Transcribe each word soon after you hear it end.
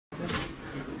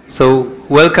So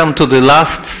welcome to the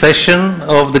last session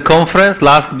of the conference,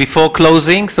 last before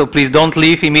closing, so please don't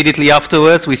leave immediately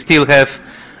afterwards. We still have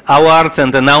awards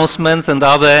and announcements and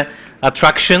other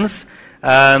attractions.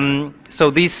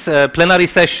 So this plenary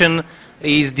session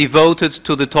is devoted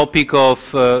to the topic of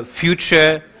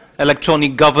future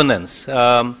electronic governance.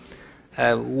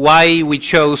 Why we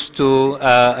chose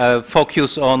to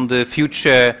focus on the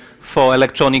future for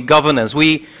electronic governance.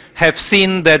 We have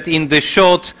seen that in the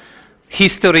short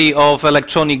history of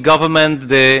electronic government,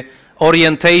 the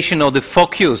orientation or the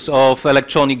focus of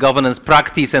electronic governance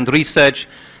practice and research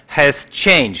has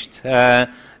changed.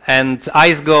 And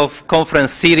ICEGOV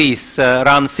conference series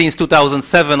run since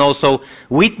 2007 also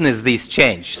witnessed this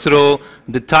change through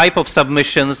the type of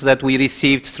submissions that we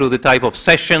received, through the type of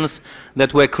sessions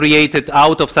that were created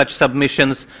out of such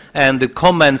submissions, and the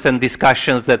comments and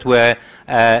discussions that were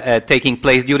taking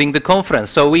place during the conference.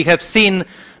 So we have seen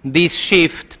this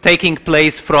shift taking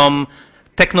place from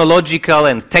technological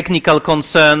and technical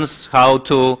concerns, how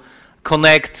to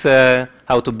connect,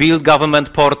 how to build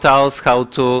government portals, how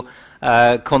to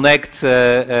connect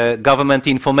government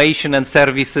information and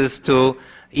services to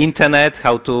internet,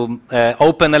 how to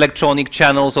open electronic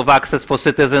channels of access for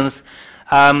citizens.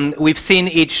 We've seen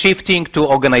it shifting to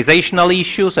organizational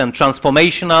issues and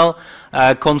transformational,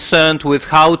 concerned with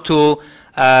how to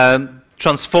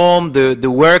transform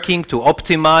the working, to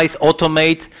optimize,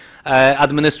 automate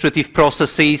administrative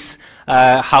processes,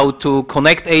 how to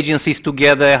connect agencies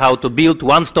together, how to build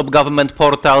one-stop government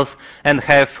portals and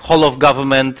have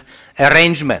whole-of-government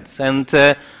arrangements.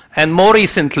 And more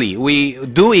recently, we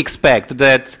do expect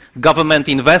that government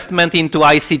investment into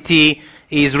ICT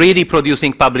is really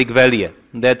producing public value,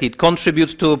 that it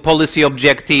contributes to policy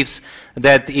objectives,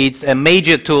 that it's a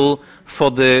major tool for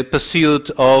the pursuit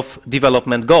of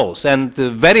development goals. And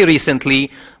very recently,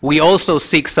 we also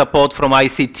seek support from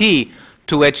ICT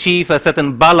to achieve a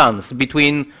certain balance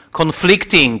between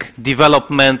conflicting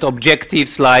development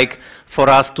objectives, like for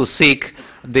us to seek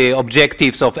the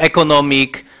objectives of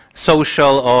economic,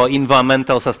 social, or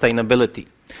environmental sustainability.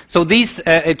 So this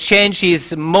change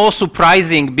is more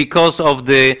surprising because of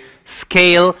the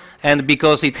scale and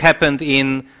because it happened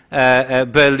in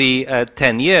barely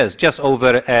 10 years, just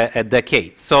over a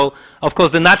decade. So, of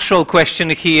course, the natural question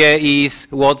here is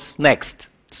what's next?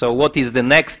 So what is the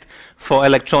next for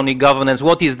electronic governance?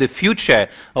 What is the future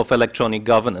of electronic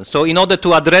governance? So in order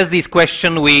to address this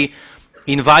question, we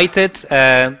invited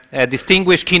a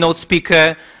distinguished keynote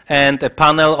speaker and a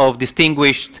panel of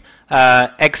distinguished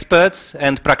experts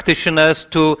and practitioners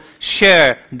to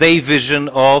share their vision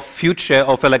of future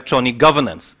of electronic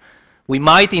governance. We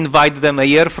might invite them a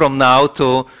year from now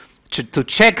to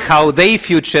check how their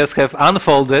futures have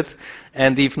unfolded,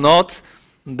 and if not,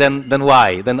 then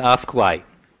why? Then ask why.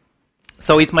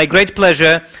 So it's my great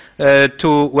pleasure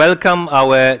to welcome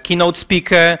our keynote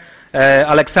speaker.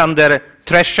 Alexander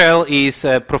Trechsel is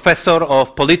a professor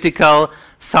of political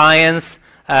science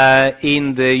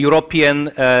in the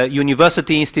European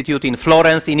University Institute in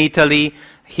Florence, in Italy.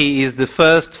 He is the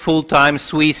first full-time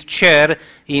Swiss chair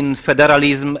in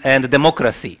federalism and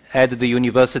democracy at the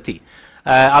university.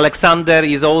 Alexander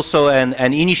is also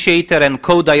an initiator and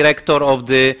co-director of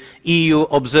the EU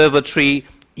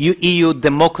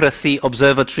Democracy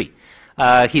Observatory.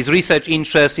 His research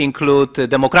interests include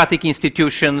democratic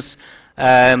institutions,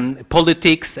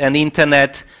 politics and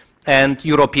internet, and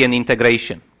European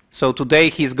integration. So today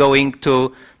he's going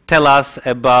to tell us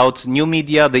about new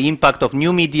media, the impact of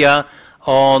new media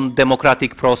on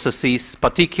democratic processes,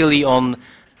 particularly on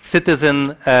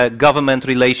citizen-government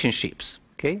relationships.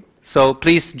 Okay? So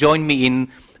please join me in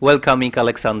welcoming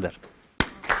Alexander.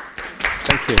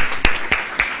 Thank you.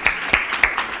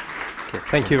 Okay.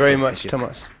 Thank you very much,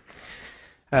 Tomasz.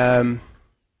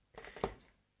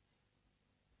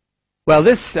 Well,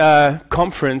 this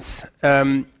conference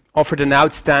offered an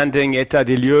outstanding état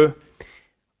des lieux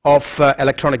of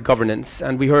electronic governance,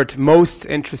 and we heard most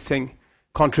interesting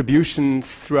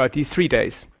contributions throughout these 3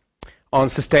 days on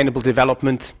sustainable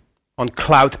development, on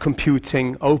cloud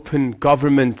computing, open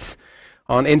government,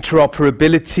 on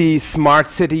interoperability, smart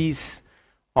cities,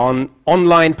 on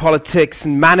online politics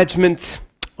and management,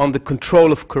 on the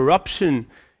control of corruption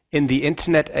in the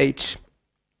internet age,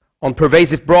 on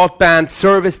pervasive broadband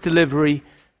service delivery,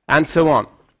 and so on.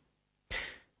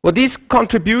 What these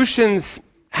contributions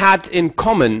had in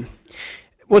common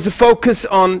was a focus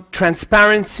on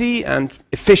transparency and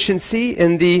efficiency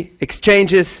in the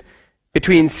exchanges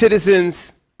between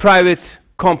citizens, private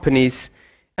companies,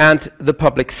 and the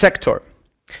public sector.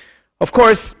 Of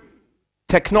course,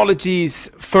 technology's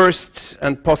first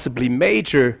and possibly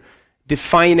major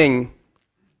defining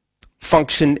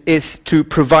function is to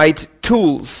provide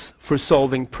tools for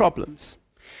solving problems.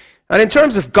 And in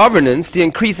terms of governance, the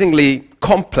increasingly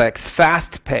complex,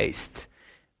 fast-paced,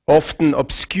 often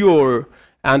obscure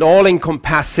and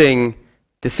all-encompassing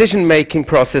decision-making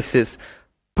processes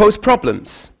pose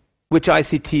problems which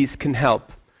ICTs can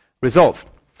help resolve.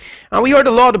 And we heard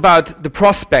a lot about the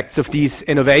prospects of these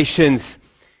innovations,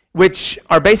 which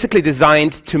are basically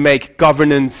designed to make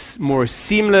governance more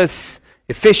seamless,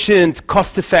 efficient,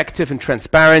 cost-effective and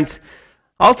transparent,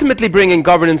 ultimately bringing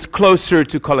governance closer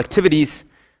to collectivities,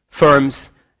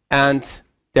 firms and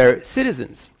their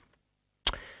citizens.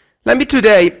 Let me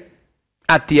today,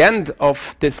 at the end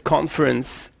of this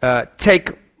conference,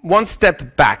 take one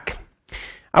step back.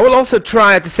 I will also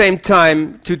try at the same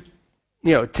time to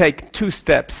take 2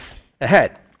 steps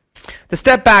ahead. The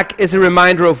step back is a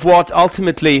reminder of what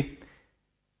ultimately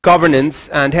governance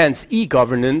and hence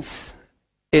e-governance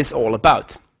is all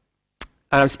about.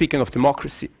 And I'm speaking of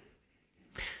democracy.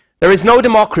 There is no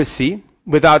democracy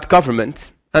without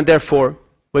government and therefore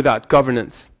without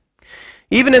governance.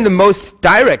 Even in the most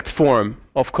direct form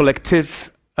of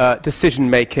collective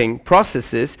decision-making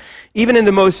processes, even in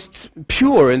the most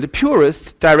pure, in the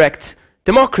purest direct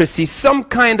democracy, some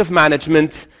kind of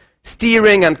management,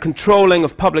 steering and controlling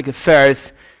of public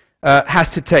affairs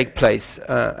has to take place.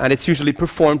 And it's usually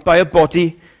performed by a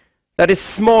body that is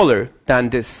smaller than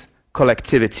this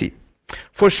collectivity.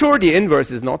 For sure, the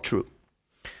inverse is not true.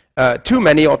 Too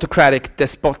many autocratic,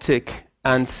 despotic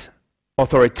and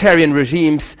authoritarian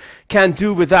regimes can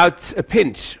do without a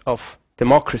pinch of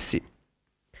democracy.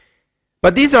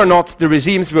 But these are not the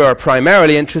regimes we are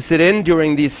primarily interested in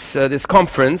during this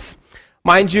conference.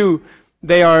 Mind you,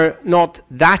 they are not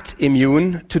that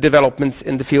immune to developments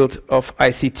in the field of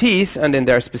ICTs, and in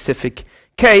their specific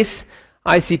case,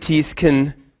 ICTs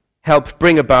can help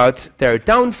bring about their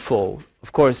downfall.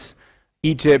 Of course,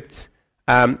 Egypt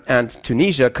and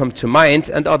Tunisia come to mind,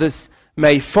 and others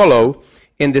may follow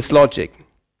in this logic.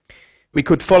 We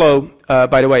could follow,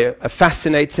 by the way, a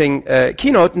fascinating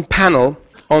keynote and panel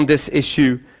on this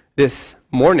issue this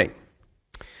morning.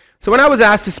 So when I was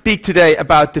asked to speak today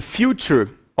about the future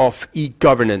of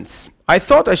e-governance, I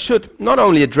thought I should not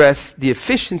only address the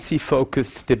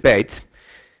efficiency-focused debate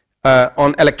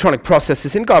on electronic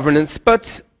processes in governance,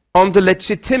 but on the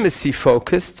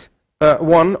legitimacy-focused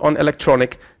one on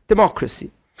electronic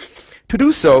democracy. To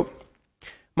do so,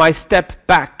 my step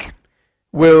back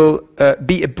will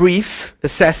be a brief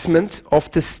assessment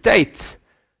of the state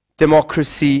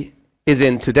democracy is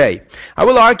in today. I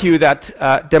will argue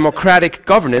that democratic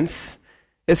governance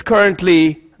is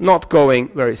currently not going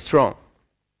very strong.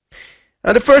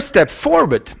 And the first step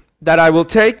forward that I will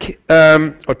take,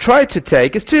 or try to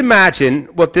take, is to imagine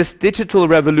what this digital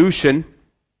revolution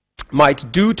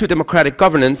might do to democratic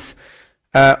governance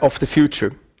of the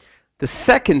future. The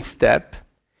second step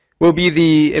will be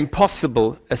the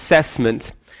impossible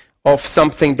assessment of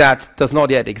something that does not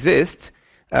yet exist,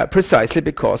 precisely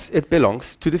because it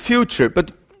belongs to the future.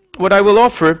 But what I will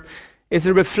offer is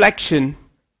a reflection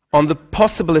on the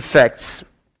possible effects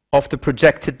of the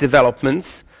projected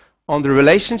developments on the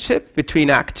relationship between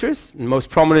actors, and most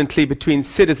prominently between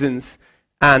citizens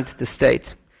and the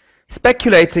state,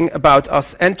 speculating about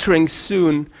us entering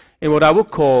soon in what I will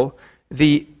call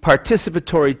the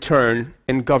participatory turn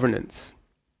in governance.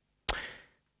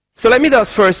 So let me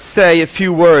thus first say a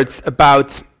few words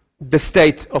about the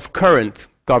state of current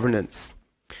governance.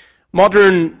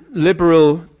 Modern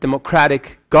liberal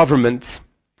democratic government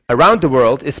around the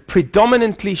world is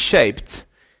predominantly shaped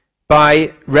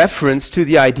by reference to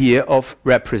the idea of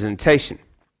representation.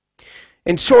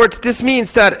 In short, this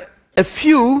means that a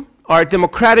few are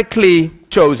democratically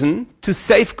chosen to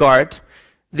safeguard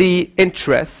the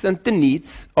interests and the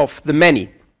needs of the many.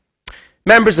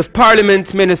 Members of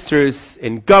parliament, ministers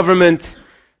in government,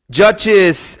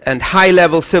 judges and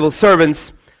high-level civil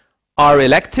servants are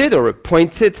elected or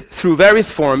appointed through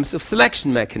various forms of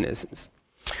selection mechanisms.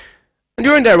 And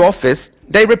during their office,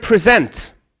 they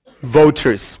represent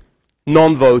voters,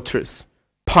 non-voters,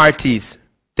 parties,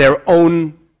 their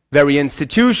own very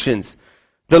institutions,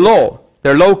 the law,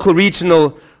 their local,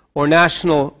 regional or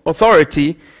national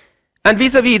authority, and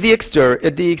vis-à-vis the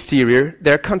exterior,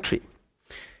 their country.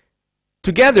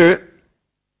 Together,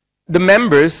 the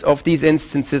members of these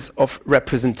instances of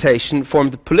representation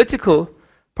form the political,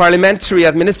 parliamentary,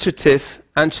 administrative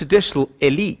and judicial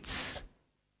elites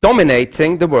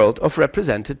dominating the world of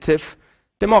representative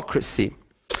democracy.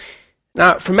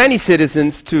 Now, for many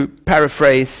citizens, to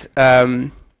paraphrase the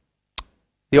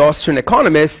Austrian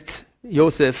economist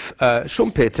Josef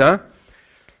Schumpeter,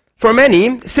 for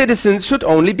many, citizens should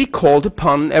only be called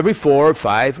upon every 4 or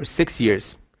 5 or 6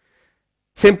 years.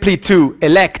 simply to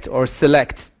elect or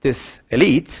select this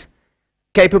elite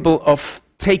capable of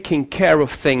taking care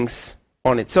of things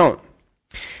on its own.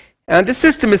 And the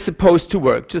system is supposed to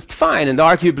work just fine, and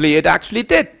arguably it actually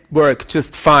did work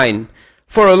just fine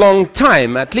for a long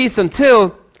time, at least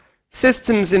until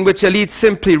systems in which elites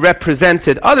simply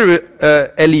represented other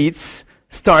elites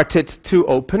started to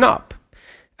open up.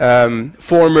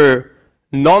 Former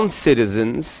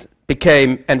non-citizens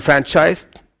became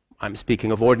enfranchised. I'm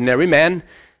speaking of ordinary men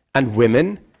and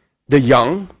women, the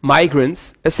young,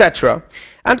 migrants, etc.,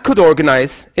 and could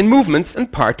organize in movements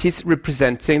and parties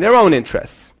representing their own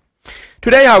interests.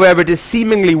 Today, however, this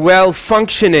seemingly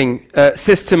well-functioning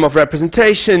system of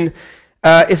representation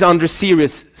is under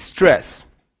serious stress.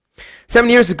 7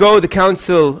 years ago, the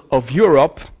Council of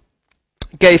Europe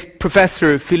gave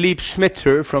Professor Philippe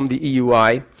Schmitter from the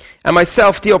EUI and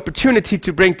myself the opportunity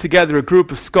to bring together a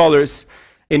group of scholars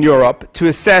in Europe to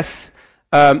assess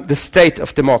the state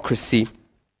of democracy,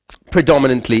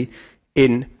 predominantly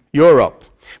in Europe.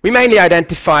 We mainly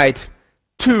identified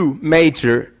two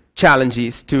major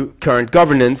challenges to current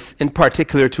governance, in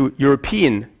particular to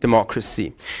European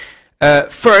democracy.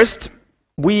 First,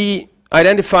 we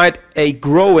identified a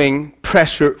growing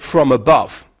pressure from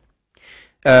above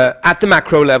at the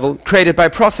macro level, created by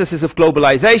processes of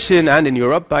globalization and in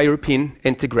Europe by European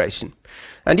integration.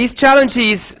 And these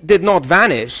challenges did not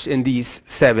vanish in these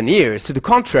 7 years. To the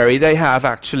contrary, they have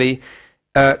actually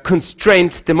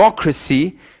constrained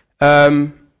democracy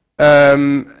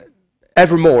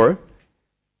evermore,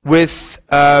 with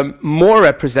more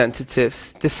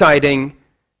representatives deciding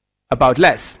about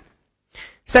less.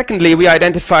 Secondly, we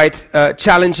identified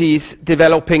challenges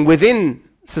developing within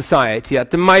society at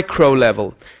the micro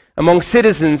level, among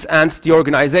citizens and the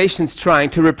organizations trying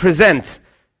to represent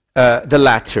the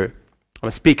latter. I'm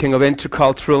speaking of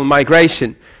intercultural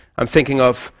migration. I'm thinking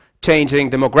of changing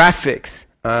demographics,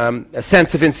 a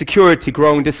sense of insecurity,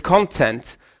 growing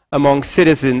discontent among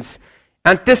citizens,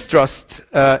 and distrust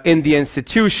in the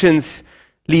institutions,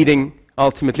 leading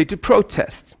ultimately to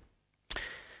protests.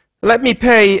 Let me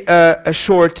pay a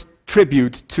short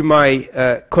tribute to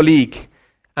my colleague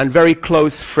and very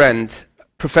close friend,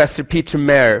 Professor Peter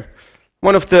Mayer,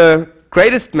 one of the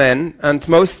greatest men and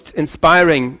most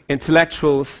inspiring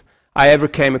intellectuals I ever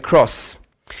came across.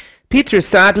 Peter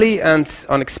sadly and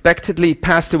unexpectedly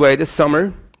passed away this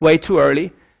summer, way too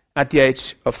early, at the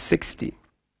age of 60.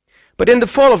 But in the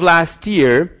fall of last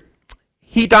year,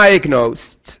 he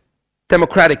diagnosed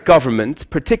democratic government,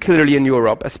 particularly in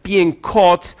Europe, as being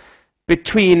caught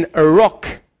between a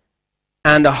rock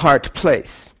and a hard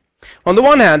place. On the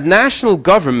one hand, national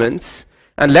governments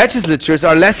and legislatures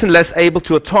are less and less able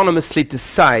to autonomously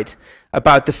decide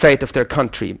about the fate of their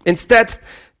country. Instead,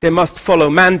 they must follow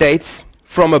mandates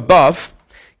from above,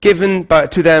 given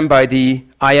to them by the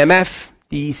IMF,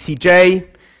 the ECJ,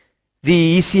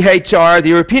 the ECHR, the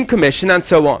European Commission, and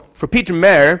so on. For Peter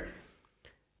Mayer,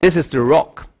 this is the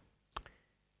rock.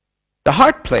 The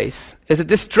hard place is a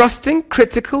distrusting,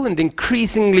 critical, and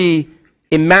increasingly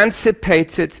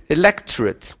emancipated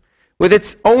electorate with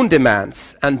its own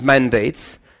demands and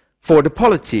mandates for the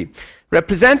polity.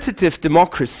 Representative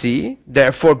democracy,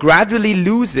 therefore, gradually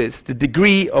loses the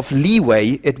degree of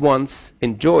leeway it once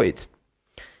enjoyed.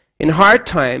 In hard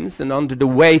times and under the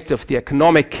weight of the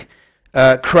economic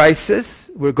crisis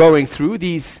we're going through,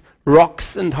 these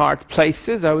rocks and hard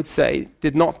places, I would say,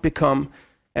 did not become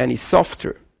any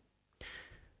softer.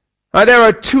 There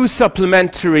are two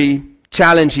supplementary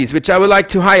challenges which I would like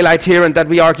to highlight here and that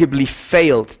we arguably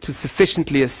failed to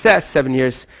sufficiently assess 7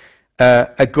 years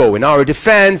ago. In our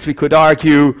defense, we could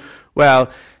argue, well,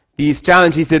 these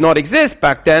challenges did not exist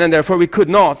back then and therefore we could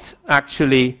not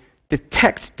actually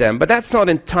detect them. But that's not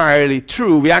entirely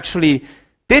true. We actually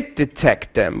did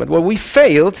detect them, but what we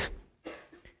failed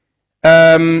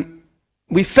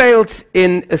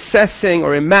in assessing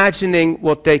or imagining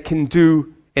what they can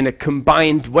do in a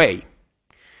combined way.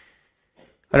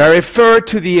 And I refer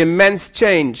to the immense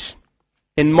change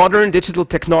in modern digital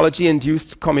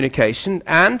technology-induced communication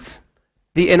and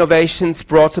the innovations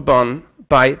brought upon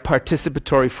by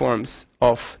participatory forms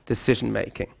of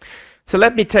decision-making. So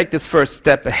let me take this first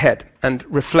step ahead and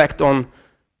reflect on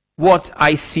what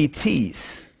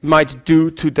ICTs might do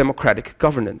to democratic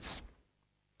governance.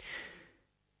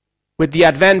 With the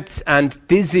advent and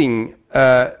dizzying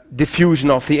diffusion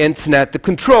of the internet, the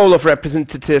control of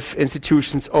representative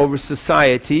institutions over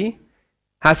society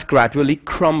has gradually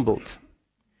crumbled.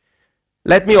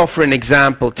 Let me offer an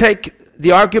example. Take the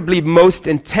arguably most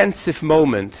intensive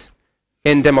moment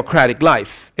in democratic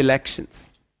life, elections.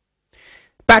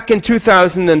 Back in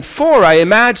 2004, I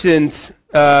imagined,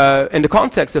 in the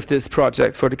context of this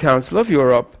project for the Council of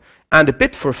Europe, and a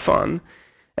bit for fun,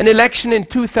 an election in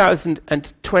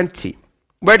 2020,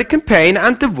 where the campaign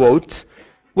and the vote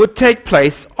would take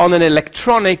place on an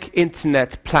electronic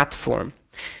internet platform.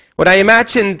 What I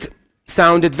imagined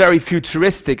sounded very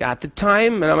futuristic at the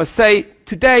time, and I must say,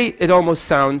 today it almost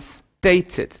sounds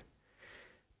dated.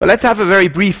 But let's have a very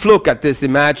brief look at these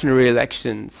imaginary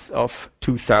elections of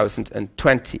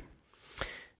 2020.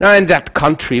 Now, in that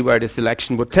country where this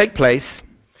election would take place,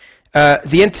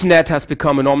 the internet has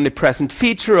become an omnipresent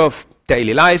feature of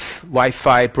daily life,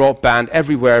 Wi-Fi, broadband,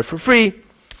 everywhere for free,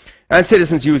 and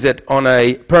citizens use it on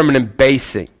a permanent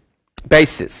basis.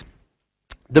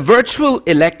 The virtual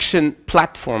election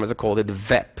platform, as I call it, the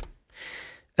VEP,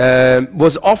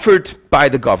 was offered by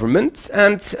the government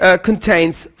and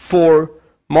contains 4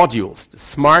 modules. The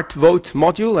Smart Vote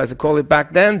module, as I call it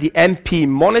back then, the MP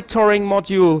monitoring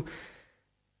module,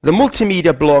 the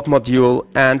multimedia blog module,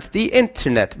 and the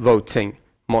internet voting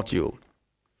module.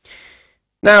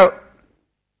 Now,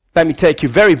 let me take you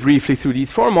very briefly through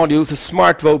these 4 modules. The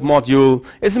Smart Vote module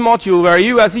is a module where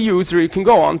you, as a user, you can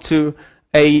go on to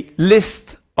a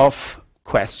list of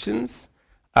questions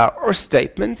or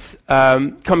statements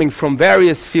coming from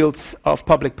various fields of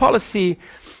public policy,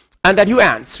 and that you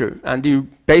answer. And you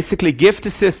basically give the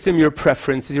system your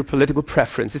preferences, your political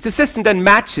preferences. The system then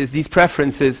matches these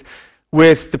preferences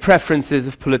with the preferences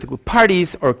of political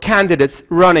parties or candidates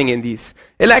running in these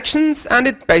elections, and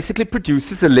it basically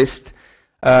produces a list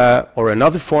or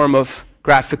another form of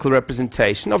graphical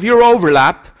representation of your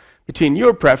overlap between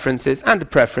your preferences and the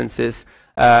preferences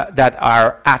that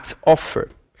are at offer.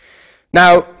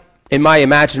 Now, in my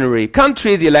imaginary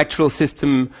country, the electoral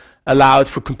system allowed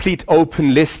for complete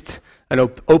open list, an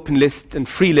open list and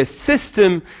free list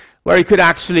system, where you could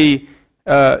actually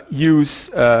use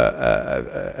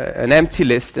an empty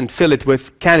list and fill it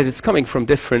with candidates coming from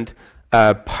different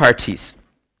parties.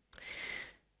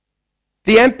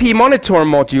 The MP Monitor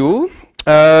module,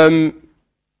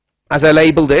 as I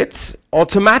labeled it,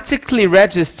 automatically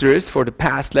registers for the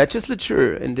past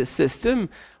legislature in this system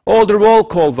all the roll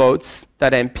call votes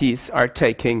that MPs are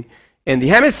taking in the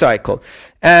hemicycle.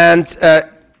 And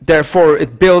therefore,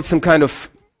 it builds some kind of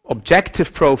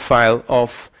objective profile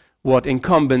of what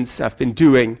incumbents have been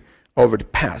doing over the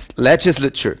past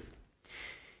legislature.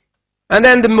 And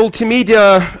then the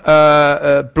multimedia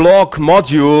blog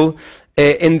module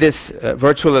in this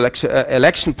virtual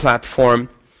election platform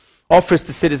offers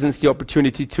the citizens the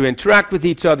opportunity to interact with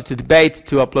each other, to debate,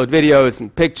 to upload videos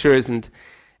and pictures and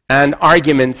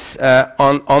arguments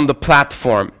on the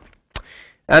platform.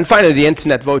 And finally, the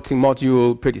internet voting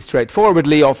module pretty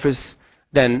straightforwardly offers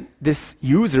then this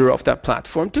user of that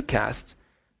platform to cast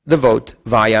the vote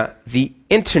via the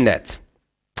internet.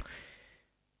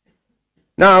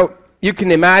 Now, you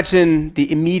can imagine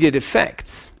the immediate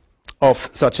effects of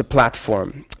such a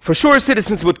platform. For sure,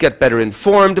 citizens would get better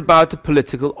informed about the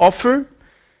political offer.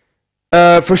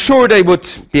 For sure, they would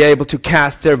be able to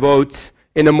cast their vote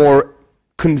in a more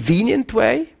convenient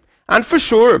way. And for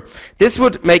sure, this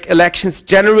would make elections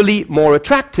generally more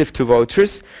attractive to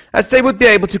voters, as they would be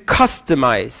able to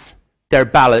customize their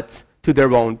ballot to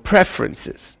their own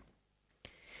preferences.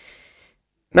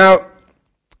 Now,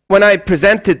 when I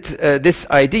presented this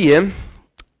idea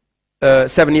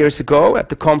 7 years ago at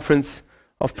the Conference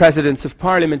of Presidents of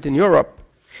Parliament in Europe,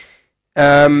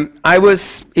 I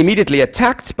was immediately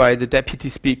attacked by the Deputy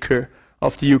Speaker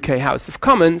of the UK House of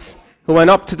Commons, who went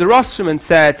up to the rostrum and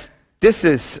said, "This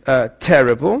is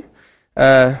terrible,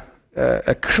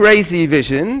 a crazy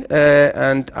vision,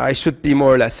 and I should be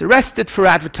more or less arrested for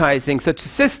advertising such a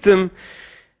system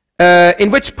in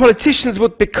which politicians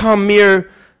would become mere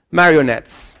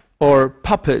marionettes or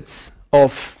puppets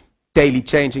of daily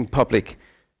changing public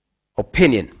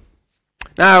opinion."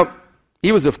 Now,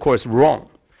 he was of course wrong,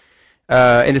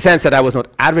 in the sense that I was not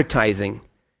advertising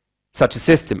such a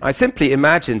system. I simply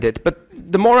imagined it, but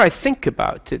the more I think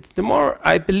about it, the more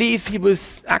I believe he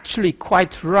was actually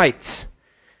quite right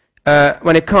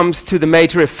when it comes to the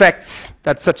major effects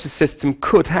that such a system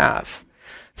could have.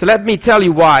 So let me tell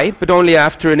you why, but only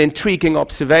after an intriguing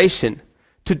observation.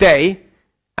 Today,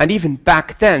 and even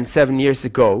back then, 7 years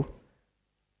ago,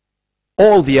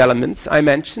 all the elements I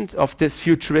mentioned of this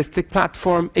futuristic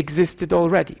platform existed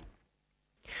already.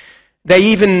 They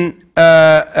even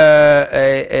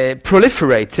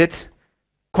proliferated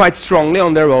quite strongly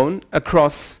on their own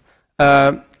across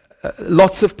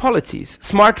lots of polities.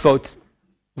 Smart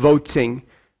voting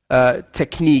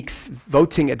techniques,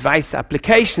 voting advice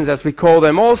applications, as we call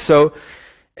them also,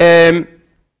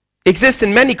 exist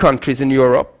in many countries in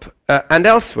Europe and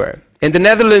elsewhere. In the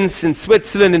Netherlands, in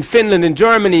Switzerland, in Finland, in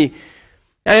Germany,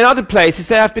 And in other places,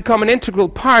 they have become an integral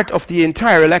part of the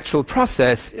entire electoral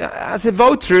process. As a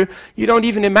voter, you don't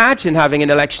even imagine having an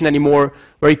election anymore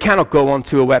where you cannot go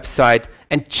onto a website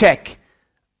and check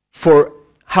for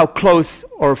how close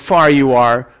or far you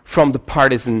are from the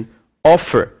partisan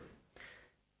offer.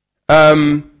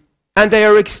 And they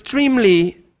are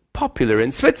extremely popular.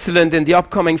 In Switzerland, in the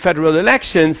upcoming federal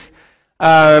elections,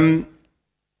 I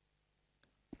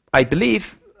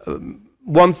believe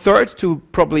 1/3 to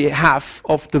probably half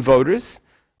of the voters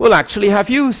will actually have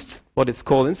used what is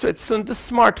called in Switzerland the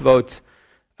smart vote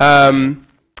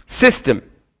system.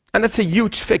 And that's a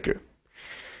huge figure.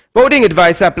 Voting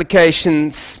advice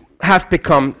applications have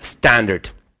become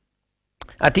standard.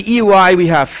 At the EUI, we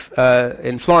have,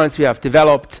 in Florence, we have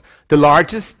developed the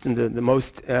largest and the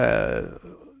most,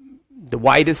 the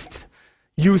widest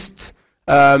used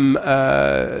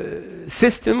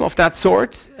system of that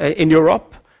sort in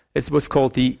Europe. It was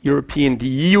called the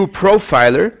EU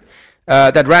Profiler,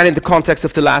 that ran in the context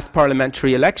of the last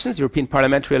parliamentary elections, European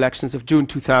parliamentary elections of June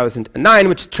 2009,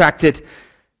 which attracted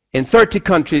in 30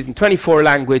 countries in 24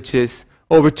 languages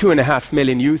over 2.5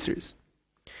 million users.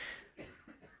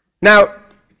 Now,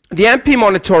 the MP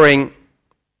monitoring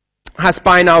has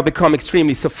by now become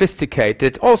extremely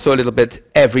sophisticated, also a little bit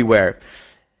everywhere.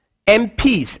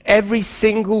 MPs, every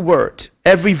single word,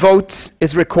 every vote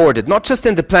is recorded, not just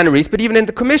in the plenaries, but even in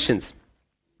the commissions.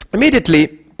 Immediately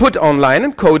put online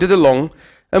and coded along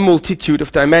a multitude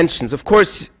of dimensions. Of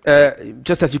course,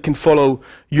 just as you can follow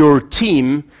your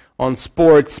team on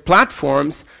sports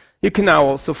platforms, you can now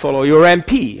also follow your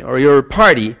MP or your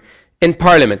party in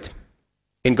parliament,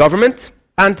 in government,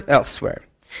 and elsewhere.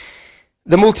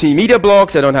 The multimedia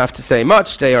blogs, I don't have to say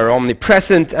much, they are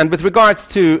omnipresent. And with regards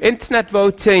to internet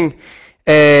voting,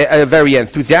 a very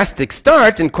enthusiastic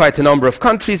start in quite a number of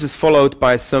countries was followed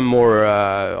by some more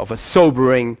of a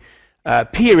sobering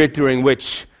period during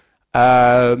which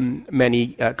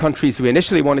many countries who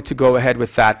initially wanted to go ahead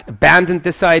with that abandoned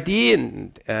this idea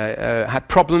and had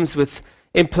problems with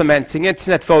implementing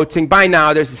internet voting. By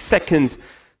now, there's a second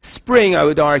spring, I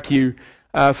would argue,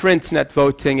 for internet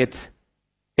voting. It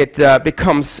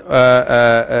becomes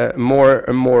more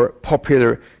and more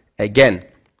popular again.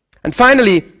 And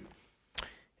finally,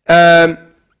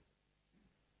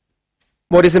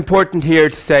 what is important here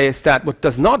to say is that what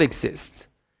does not exist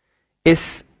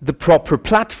is the proper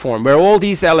platform where all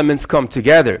these elements come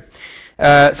together.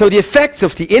 So the effects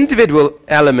of the individual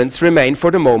elements remain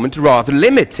for the moment rather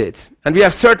limited. And we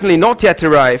have certainly not yet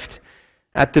arrived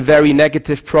at the very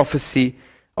negative prophecy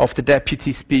of the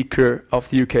Deputy Speaker of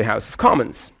the UK House of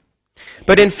Commons.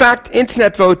 But in fact,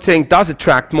 internet voting does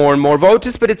attract more and more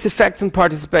voters, but its effects on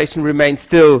participation remain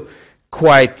still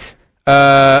quite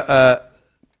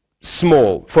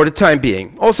small for the time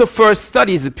being. Also, first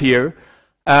studies appear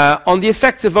on the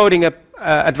effects of voting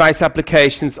advice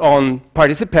applications on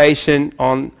participation,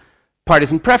 on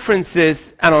partisan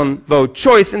preferences, and on vote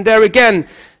choice. And there again,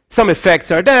 some effects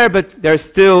are there, but they're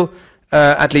still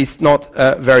at least not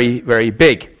very, very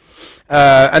big.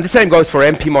 And the same goes for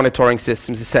MP monitoring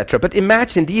systems, etc. But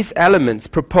imagine these elements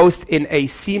proposed in a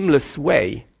seamless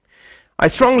way. I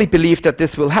strongly believe that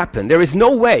this will happen. There is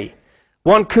no way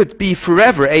one could be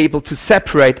forever able to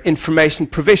separate information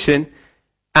provision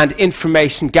and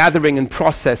information gathering and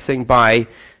processing by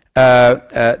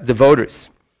the voters,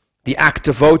 the act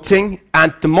of voting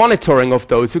and the monitoring of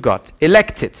those who got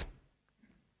elected.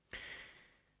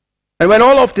 And when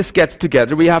all of this gets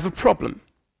together, we have a problem.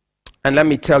 And let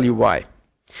me tell you why.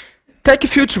 Take a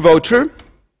future voter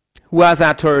who has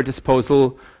at her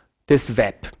disposal this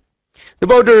web. The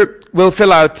voter will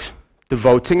fill out the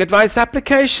voting advice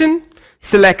application,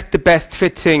 select the best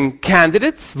fitting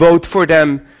candidates, vote for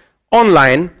them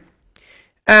online,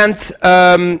 and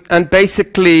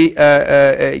basically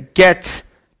get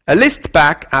a list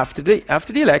back after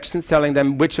the election telling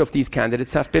them which of these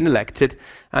candidates have been elected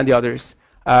and the others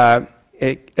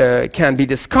can be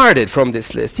discarded from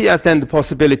this list. He has then the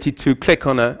possibility to click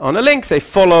on a link, say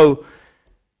follow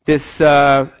this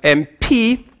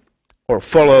MP or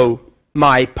follow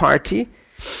my party,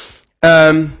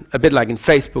 a bit like in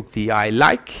Facebook, the I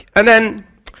like, and then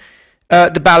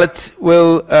the ballot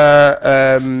will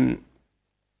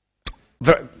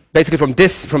basically from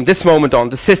this moment on,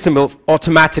 the system will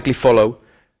automatically follow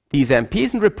these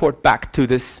MPs and report back to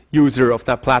this user of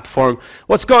that platform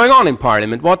what's going on in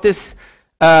Parliament, what this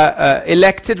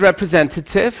elected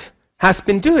representative has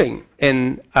been doing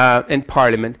in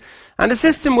Parliament. And the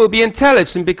system will be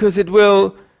intelligent because it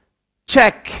will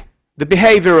check the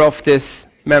behavior of this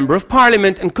Member of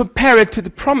Parliament and compare it to the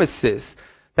promises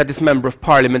that this Member of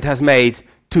Parliament has made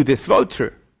to this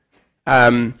voter.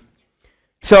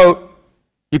 So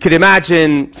You could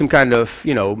imagine some kind of,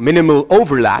 minimal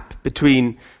overlap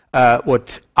between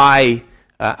what I,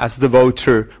 as the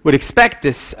voter, would expect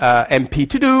this MP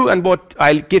to do and what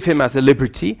I'll give him as a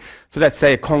liberty. So let's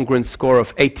say a congruence score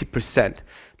of 80%.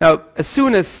 Now, as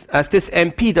soon as this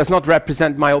MP does not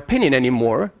represent my opinion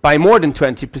anymore, by more than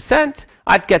 20%,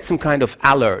 I'd get some kind of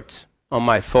alert on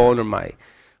my phone or my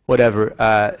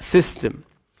whatever system,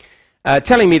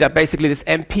 telling me that basically this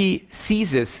MP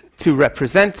ceases to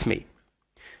represent me.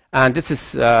 And this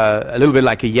is a little bit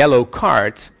like a yellow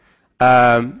card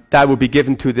that will be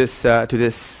given to this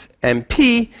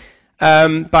MP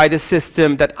by the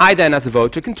system that I then, as a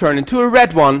voter, can turn into a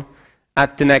red one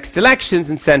at the next elections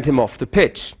and send him off the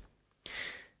pitch.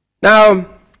 Now,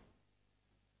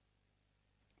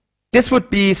 this would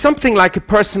be something like a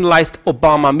personalized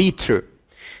Obama meter,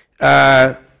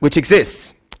 which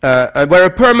exists, where a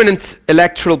permanent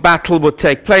electoral battle would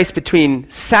take place between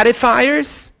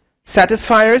satisfiers,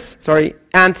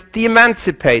 and the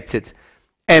emancipated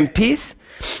MPs,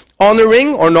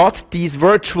 honoring or not these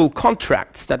virtual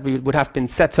contracts that would have been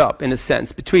set up, in a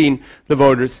sense, between the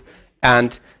voters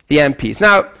and the MPs.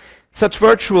 Now, such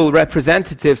virtual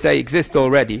representatives, they exist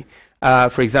already,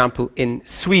 for example, in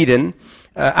Sweden,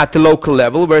 at the local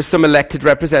level, where some elected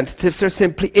representatives are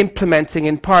simply implementing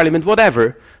in parliament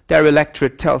whatever their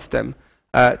electorate tells them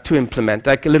to implement,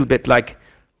 like a little bit like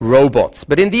robots.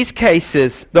 But in these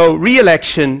cases, though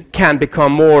re-election can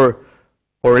become more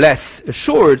or less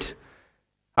assured,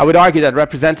 I would argue that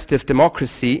representative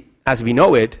democracy, as we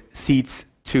know it, ceases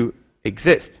to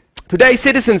exist. Today,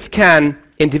 citizens can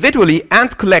individually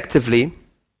and collectively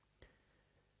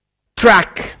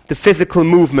track the physical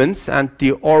movements and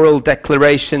the oral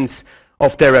declarations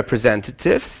of their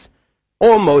representatives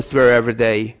almost wherever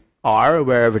they are,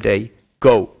 wherever they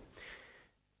go.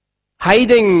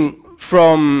 Hiding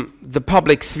from the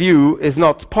public's view is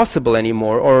not possible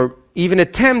anymore, or even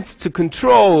attempts to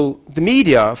control the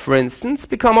media, for instance,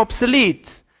 become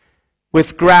obsolete,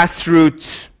 with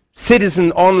grassroots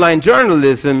citizen online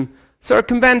journalism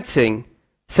circumventing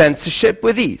censorship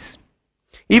with ease.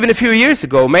 Even a few years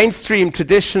ago, mainstream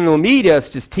traditional media,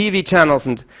 such as TV channels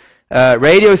and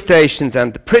radio stations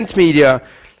and the print media,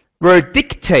 were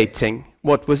dictating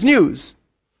what was news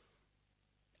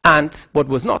and what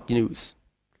was not news.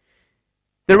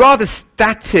 The rather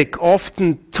static,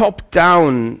 often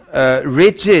top-down,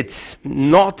 rigid,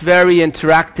 not very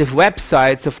interactive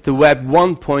websites of the Web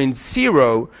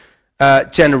 1.0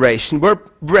 generation were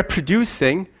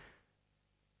reproducing,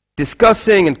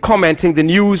 discussing and commenting the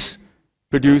news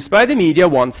produced by the media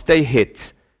once they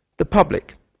hit the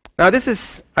public. Now this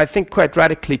is, I think, quite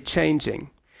radically changing.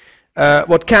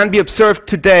 What can be observed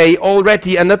today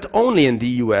already, and not only in the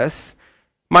US,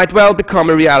 might well become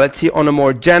a reality on a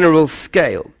more general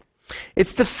scale.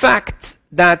 It's the fact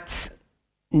that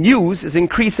news is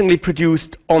increasingly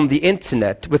produced on the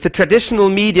internet, with the traditional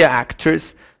media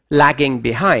actors lagging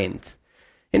behind.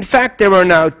 In fact, there are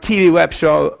now TV web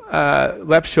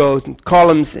shows and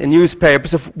columns in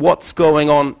newspapers of what's going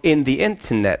on in the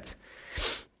internet,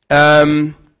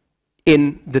 in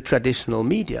the traditional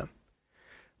media.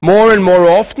 More and more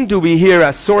often do we hear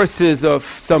as sources of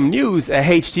some news a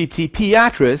HTTP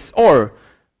address, or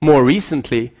more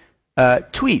recently,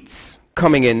 tweets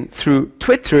coming in through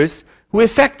Twitters who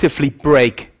effectively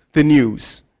break the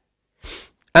news.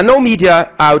 And no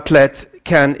media outlet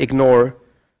can ignore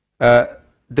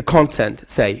the content,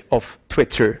 say, of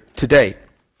Twitter today.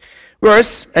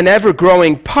 Worse, an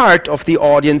ever-growing part of the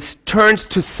audience turns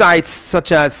to sites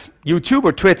such as YouTube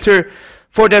or Twitter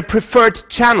for their preferred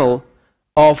channel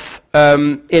of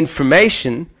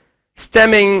information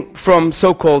stemming from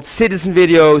so-called citizen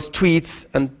videos, tweets,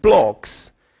 and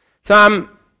blogs. So I'm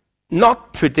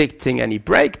not predicting any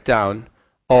breakdown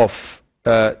of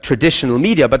traditional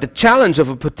media, but the challenge of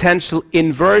a potential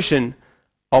inversion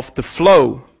of the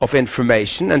flow of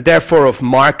information, and therefore of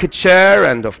market share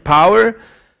and of power,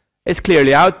 is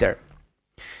clearly out there.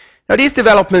 Now, these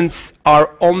developments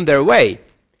are on their way.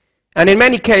 And in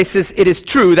many cases, it is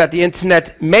true that the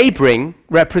internet may bring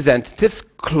representatives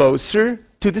closer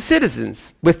to the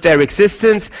citizens, with their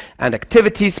existence and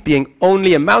activities being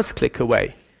only a mouse click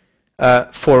away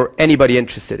for anybody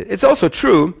interested. It's also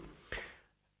true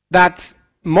that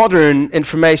modern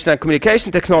information and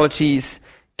communication technologies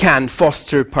can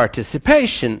foster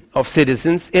participation of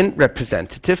citizens in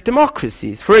representative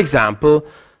democracies, for example,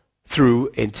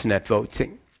 through internet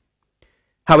voting.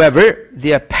 However,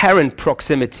 the apparent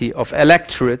proximity of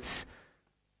the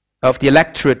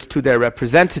electorate to their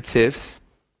representatives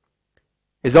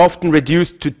is often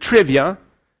reduced to trivia,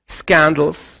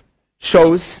 scandals,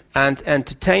 shows, and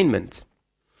entertainment.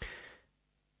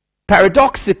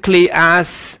 paradoxically,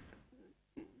 as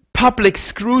public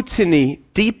scrutiny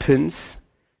deepens,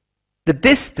 the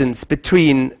distance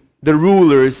between the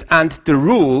rulers and the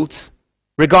ruled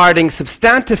regarding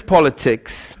substantive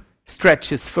politics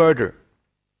stretches further.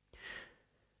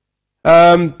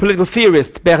 Political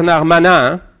theorist Bernard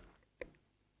Manin,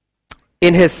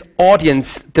 in his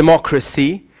Audience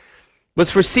Democracy, was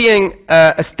foreseeing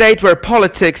a state where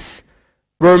politics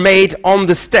were made on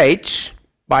the stage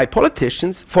by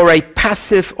politicians for a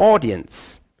passive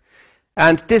audience.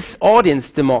 And this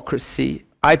audience democracy,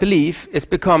 I believe, is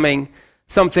becoming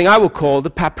something I would call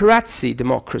the paparazzi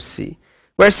democracy,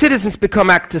 where citizens become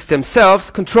actors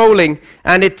themselves, controlling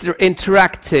and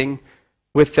interacting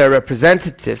with their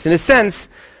representatives. In a sense,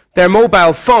 their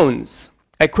mobile phones,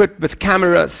 equipped with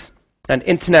cameras and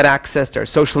internet access, their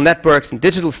social networks and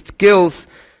digital skills,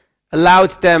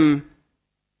 allowed them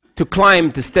to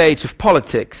climb the stage of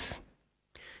politics.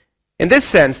 In this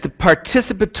sense, the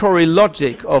participatory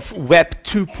logic of Web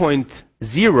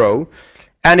 2.0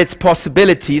 and its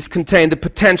possibilities contain the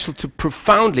potential to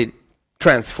profoundly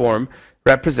transform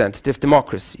representative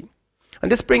democracy.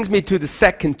 And this brings me to the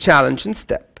second challenge and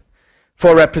step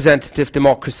for representative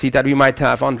democracy that we might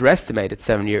have underestimated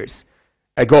 7 years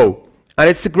ago. And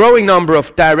it's the growing number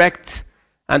of direct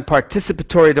and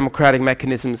participatory democratic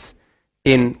mechanisms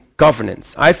in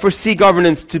governance. I foresee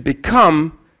governance to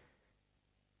become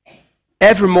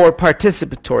ever more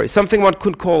participatory, something one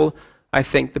could call, I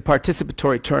think, the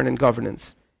participatory turn in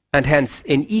governance, and hence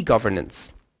in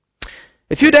e-governance.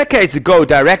 A few decades ago,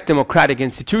 direct democratic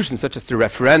institutions such as the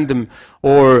referendum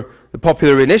or the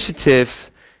popular initiatives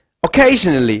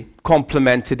occasionally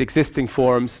complemented existing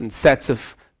forms and sets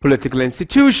of political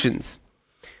institutions.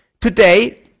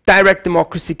 Today, direct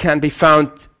democracy can be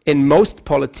found in most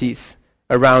polities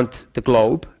around the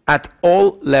globe at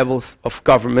all levels of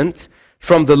government,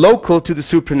 from the local to the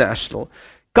supranational.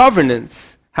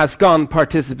 Governance has gone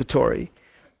participatory.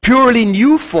 Purely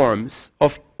new forms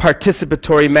of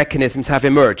participatory mechanisms have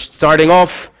emerged, starting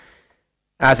off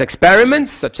as experiments,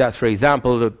 such as, for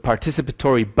example, the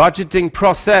participatory budgeting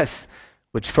process,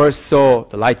 which first saw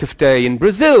the light of day in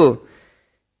Brazil,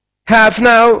 have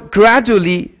now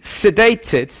gradually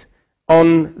sedated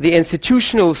on the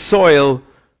institutional soil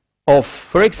of,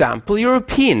 for example,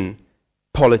 European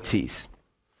polities.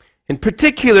 In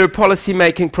particular,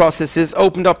 policy-making processes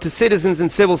opened up to citizens and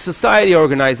civil society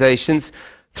organizations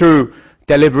through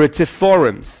deliberative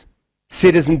forums,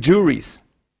 citizen juries,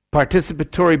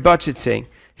 participatory budgeting,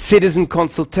 citizen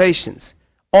consultations,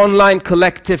 online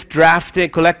collective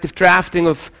drafting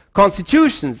of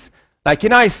constitutions, like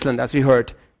in Iceland, as we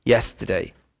heard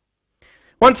yesterday.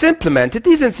 Once implemented,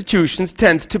 these institutions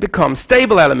tend to become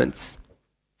stable elements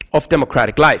of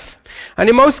democratic life. And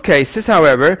in most cases,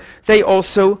 however, they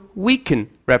also weaken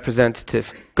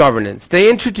representative governance. They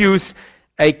introduce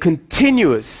a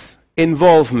continuous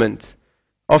involvement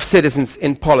of citizens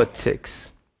in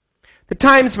politics. The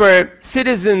times where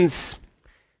citizens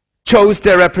chose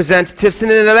their representatives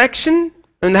in an election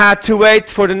and had to wait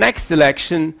for the next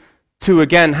election to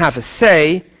again have a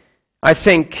say, I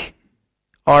think,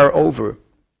 are over.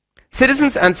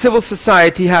 Citizens and civil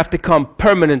society have become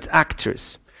permanent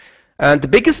actors. And the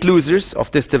biggest losers of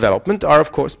this development are,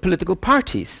 of course, political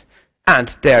parties and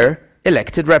their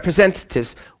elected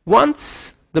representatives,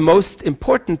 once the most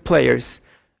important players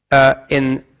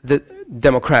in the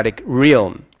democratic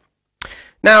realm.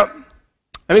 Now,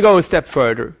 let me go a step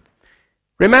further.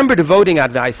 Remember the voting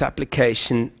advice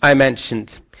application I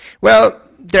mentioned? Well,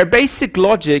 their basic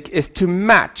logic is to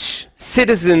match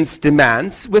citizens'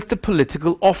 demands with the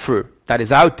political offer that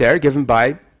is out there given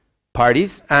by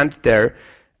parties and their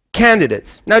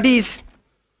candidates. Now, these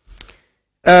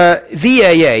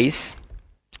VAAs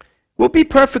will be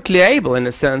perfectly able, in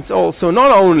a sense, also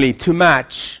not only to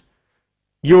match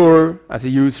your, as a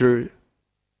user,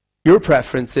 your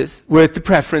preferences with the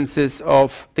preferences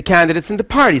of the candidates and the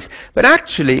parties, but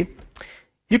actually,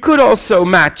 you could also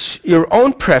match your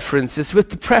own preferences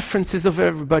with the preferences of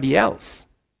everybody else.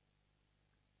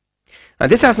 And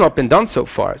this has not been done so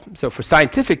far. So for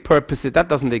scientific purposes, that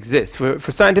doesn't exist. For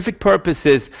scientific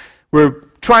purposes, we're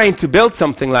trying to build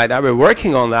something like that. We're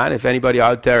working on that. If anybody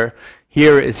out there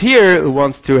is here who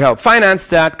wants to help finance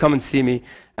that, come and see me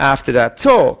after that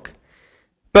talk.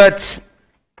 But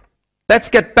let's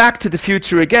get back to the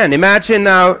future again. Imagine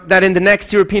now that in the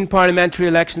next European parliamentary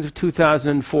elections of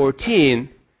 2014,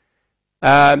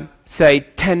 say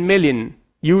 10 million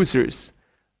users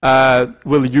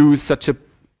will use such a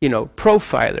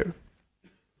profiler.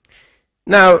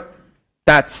 Now,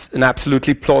 that's an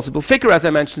absolutely plausible figure. As I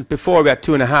mentioned before, we had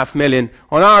 2.5 million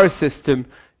on our system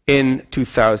in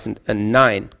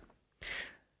 2009.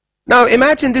 Now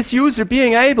imagine this user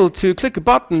being able to click a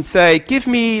button, say, give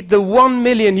me the 1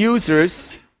 million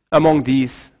users among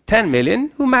these 10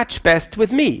 million who match best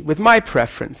with me, with my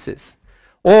preferences.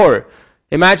 Or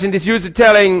imagine this user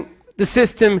telling the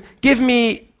system, give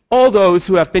me all those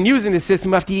who have been using the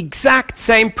system who have the exact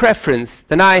same preference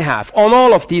than I have on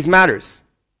all of these matters.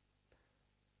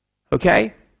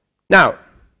 Okay? Now,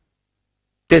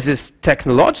 this is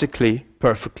technologically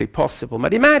perfectly possible.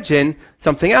 But imagine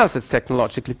something else that's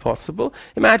technologically possible.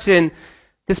 Imagine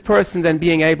this person then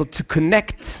being able to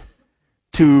connect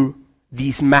to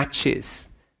these matches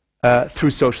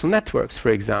through social networks, for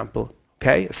example.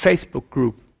 Okay? A Facebook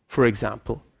group, for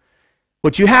example.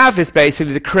 What you have is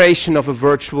basically the creation of a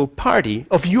virtual party,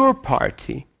 of your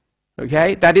party.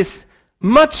 Okay? That is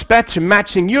much better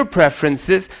matching your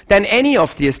preferences than any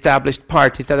of the established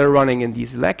parties that are running in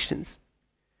these elections.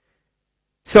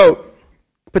 So,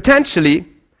 potentially,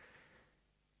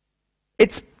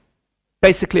 it's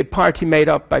basically a party made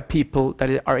up by people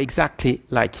that are exactly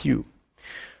like you.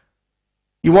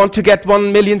 You want to get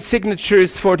 1 million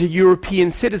signatures for the European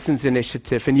Citizens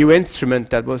Initiative, a new instrument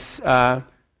that was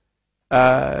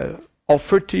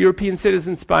offered to European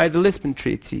citizens by the Lisbon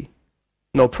Treaty.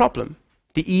 No problem.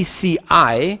 The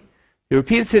ECI,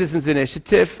 European Citizens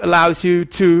Initiative, allows you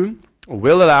to, or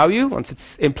will allow you, once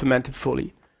it's implemented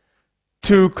fully,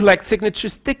 to collect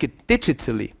signatures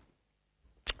digitally.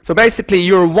 So basically,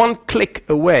 you're 1 click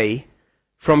away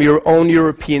from your own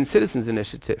European Citizens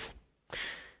Initiative.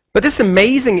 But this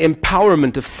amazing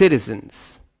empowerment of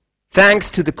citizens,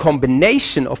 thanks to the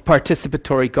combination of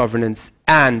participatory governance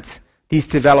and these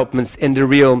developments in the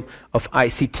realm of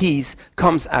ICTs,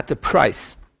 comes at a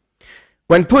price.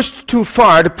 When pushed too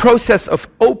far, the process of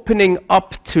opening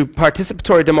up to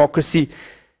participatory democracy,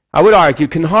 I would argue,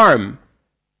 can harm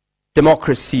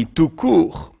democracy tout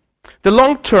court. The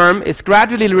long term is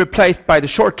gradually replaced by the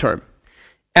short term,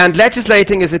 and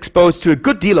legislating is exposed to a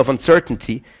good deal of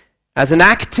uncertainty, as an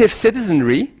active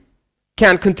citizenry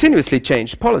can continuously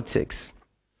change politics.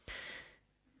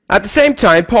 At the same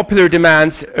time, popular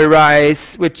demands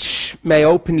arise which may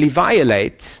openly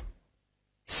violate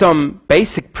some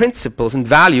basic principles and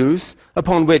values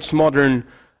upon which modern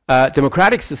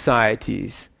democratic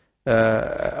societies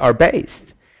are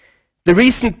based. The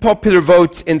recent popular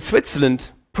vote in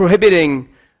Switzerland prohibiting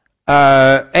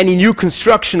any new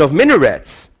construction of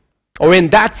minarets, or in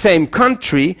that same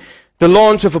country, the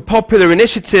launch of a popular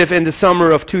initiative in the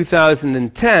summer of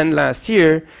 2010, last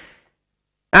year,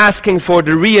 asking for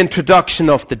the reintroduction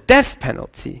of the death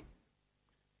penalty,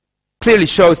 clearly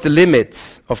shows the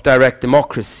limits of direct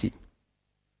democracy.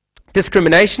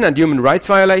 Discrimination and human rights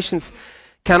violations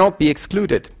cannot be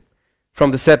excluded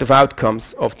from the set of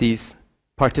outcomes of these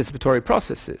participatory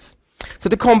processes. So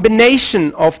the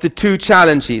combination of the two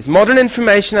challenges, modern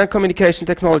information and communication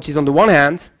technologies on the one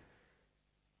hand,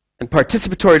 and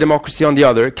participatory democracy on the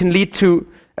other, can lead to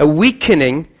a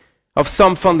weakening of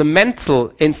some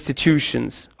fundamental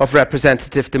institutions of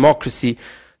representative democracy,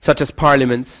 such as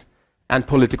parliaments and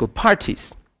political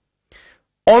parties.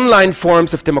 Online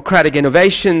forms of democratic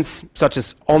innovations, such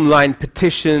as online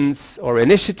petitions or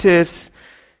initiatives,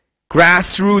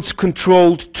 grassroots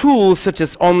controlled tools such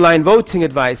as online voting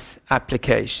advice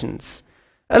applications,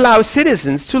 allow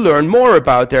citizens to learn more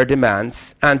about their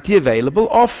demands and the available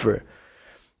offer.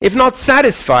 If not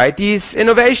satisfied, these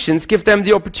innovations give them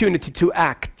the opportunity to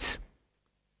act,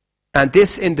 and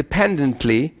this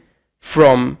independently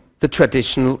from the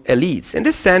traditional elites. In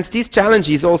this sense, these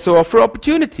challenges also offer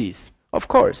opportunities, of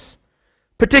course,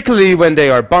 particularly when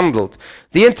they are bundled.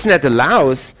 The internet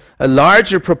allows a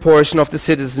larger proportion of the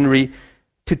citizenry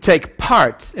to take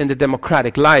part in the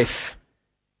democratic life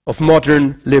of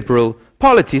modern liberal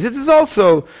polities. It is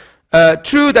also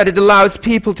true that it allows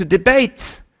people to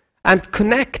debate and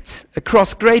connect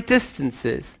across great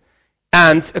distances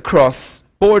and across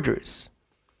borders.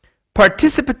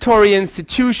 Participatory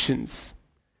institutions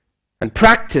and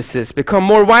practices become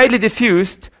more widely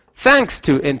diffused thanks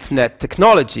to internet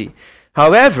technology.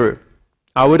 However,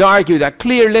 I would argue that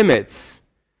clear limits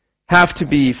have to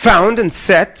be found and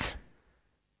set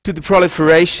to the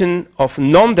proliferation of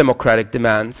non-democratic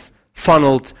demands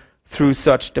funneled through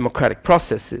such democratic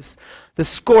processes. The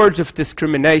scourge of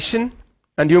discrimination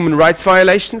and human rights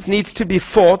violations needs to be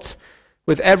fought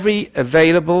with every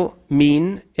available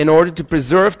mean in order to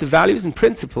preserve the values and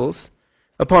principles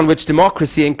upon which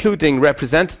democracy, including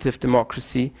representative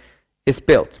democracy, is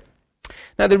built.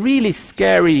 Now, the really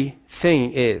scary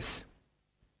thing is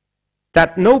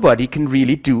that nobody can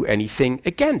really do anything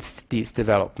against these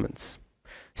developments.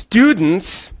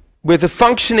 Students with a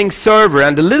functioning server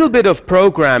and a little bit of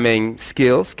programming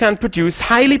skills can produce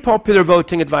highly popular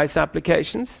voting advice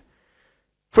applications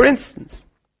for instance.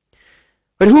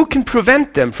 But who can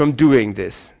prevent them from doing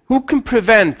this? Who can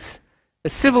prevent a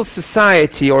civil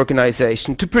society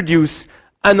organization to produce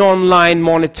an online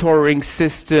monitoring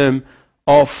system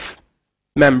of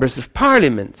members of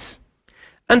parliaments?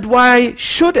 And why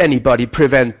should anybody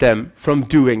prevent them from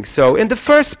doing so in the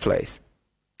first place?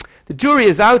 The jury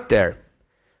is out there.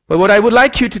 But what I would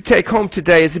like you to take home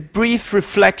today is a brief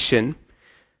reflection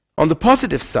on the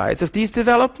positive sides of these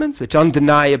developments, which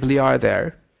undeniably are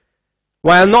there,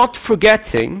 while not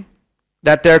forgetting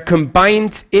that their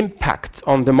combined impact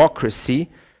on democracy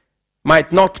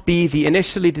might not be the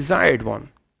initially desired one.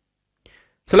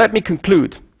 So let me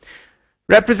conclude.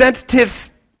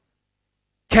 Representatives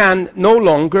can no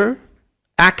longer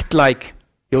act like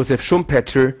Josef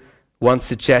Schumpeter once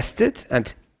suggested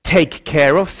and take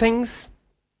care of things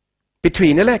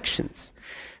between elections.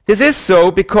 This is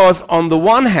so because, on the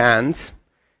one hand,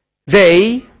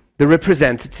 they, the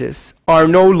representatives, are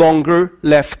no longer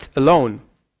left alone.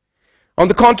 On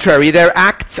the contrary, their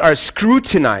acts are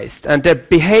scrutinized and their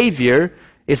behavior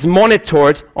is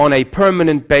monitored on a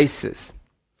permanent basis.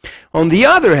 On the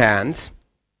other hand,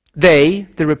 they,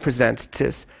 the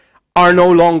representatives, are no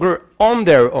longer on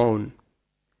their own.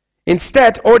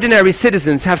 Instead, ordinary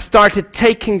citizens have started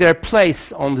taking their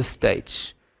place on the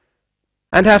stage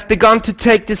and have begun to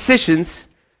take decisions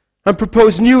and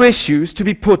propose new issues to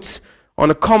be put on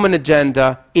a common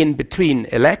agenda in between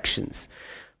elections.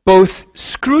 Both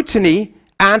scrutiny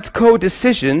and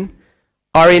co-decision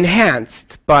are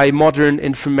enhanced by modern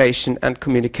information and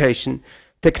communication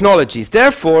technologies.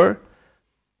 Therefore,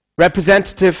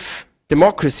 representative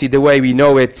democracy, the way we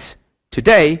know it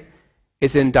today,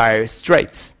 is in dire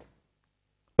straits.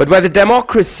 But whether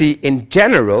democracy in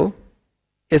general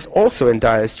is also in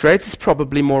dire straits is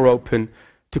probably more open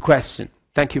to question.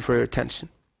 Thank you for your attention.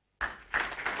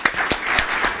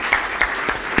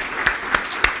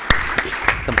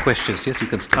 Some questions, yes, you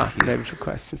can start here. Maybe for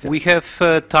questions, yes. We have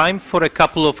time for a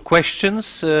couple of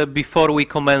questions before we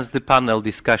commence the panel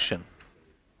discussion.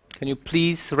 Can you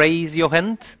please raise your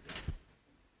hand?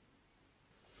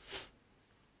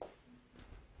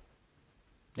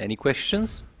 Any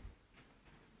questions?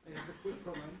 I have a quick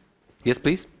comment. Yes,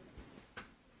 please.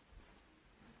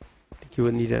 I think you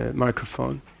would need a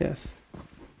microphone, yes.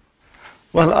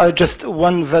 Well, just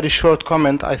one very short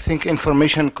comment. I think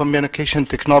information communication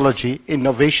technology,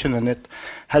 innovation in it,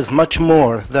 has much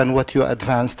more than what you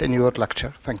advanced in your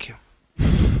lecture. Thank you.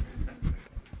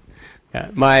 Yeah,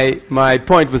 my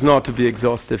point was not to be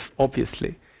exhaustive,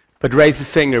 obviously, but raise a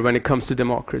finger when it comes to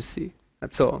democracy.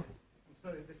 That's all. I'm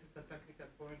sorry, this is a technical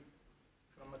point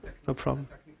from a technical, No problem.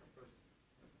 technical person.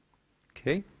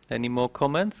 Okay, any more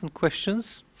comments and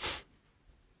questions?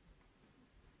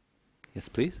 Yes,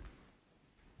 please.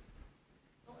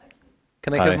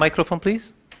 Can I have a microphone,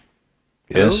 please?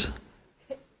 Yes.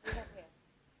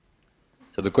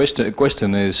 So the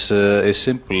question is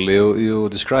simple. You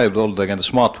described all the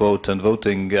smart vote and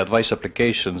voting advice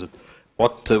applications.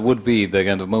 What would be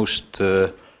the most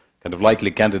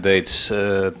likely candidates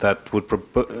that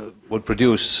would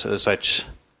produce such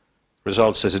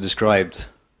results as you described?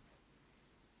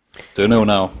 Do you know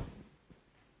now?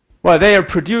 Well, they are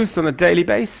produced on a daily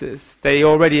basis. They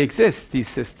already exist, these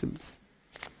systems.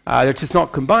 They're just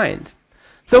not combined.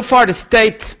 So far, the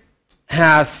state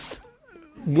has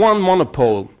one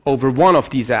monopole over one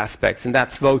of these aspects, and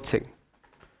that's voting.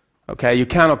 Okay, you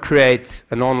cannot create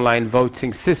an online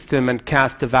voting system and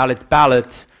cast a valid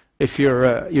ballot if you're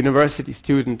a university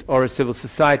student or a civil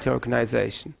society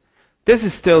organization. This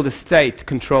is still the state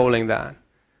controlling that.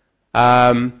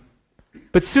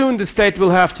 But soon the state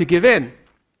will have to give in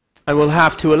and will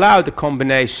have to allow the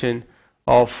combination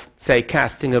of, say,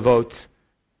 casting a vote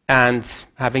and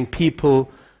having people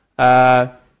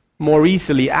more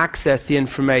easily access the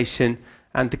information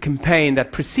and the campaign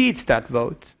that precedes that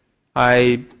vote.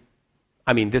 I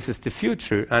mean, this is the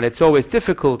future, and it's always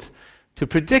difficult to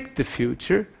predict the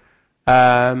future.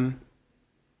 Or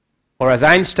as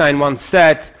Einstein once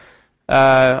said,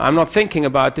 I'm not thinking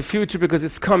about the future because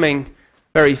it's coming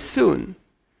very soon.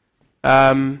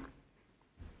 But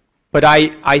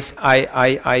I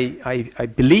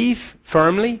believe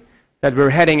firmly that we're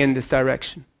heading in this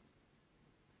direction.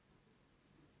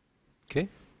 Okay,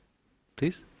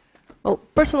 please. Well,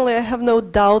 personally, I have no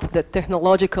doubt that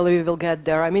technologically we will get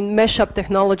there. I mean, mashup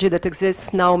technology that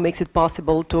exists now makes it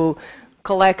possible to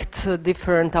collect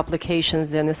different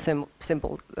applications in a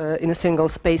in a single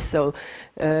space. So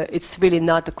it's really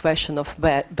not a question of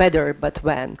whether, but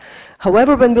when.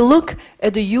 However, when we look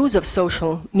at the use of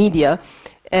social media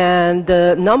and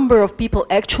the number of people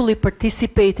actually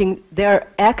participating there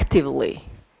actively,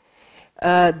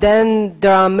 then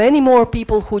there are many more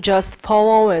people who just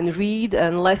follow and read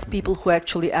and less people who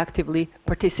actually actively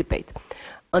participate.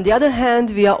 On the other hand,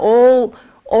 we are all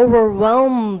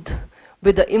overwhelmed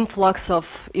with the influx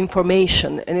of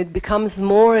information, and it becomes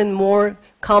more and more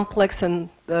complex and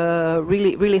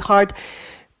really hard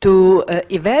to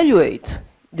evaluate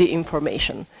the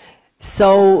information.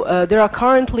 So there are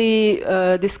currently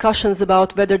discussions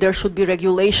about whether there should be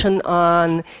regulation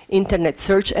on internet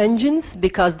search engines,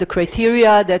 because the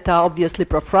criteria that are obviously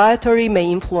proprietary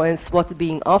may influence what's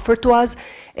being offered to us.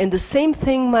 And the same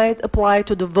thing might apply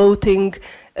to the voting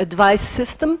advice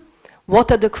system.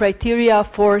 What are the criteria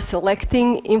for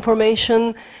selecting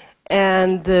information?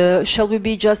 And shall we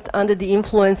be just under the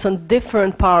influence on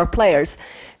different power players?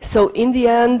 So in the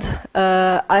end,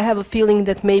 I have a feeling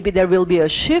that maybe there will be a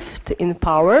shift in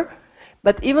power,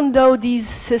 but even though these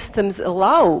systems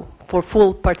allow for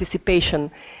full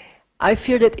participation, I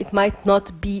fear that it might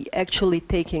not be actually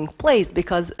taking place,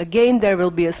 because again, there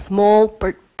will be a small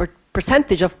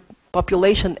percentage of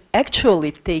population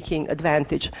actually taking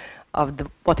advantage of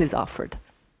what is offered.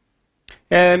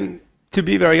 To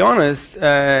be very honest,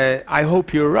 I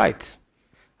hope you're right.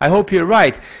 I hope you're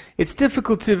right. It's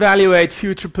difficult to evaluate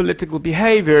future political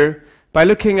behavior by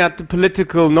looking at the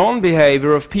political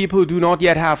non-behavior of people who do not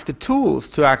yet have the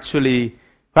tools to actually,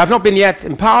 who have not been yet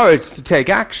empowered to take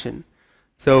action.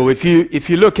 So if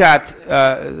you look at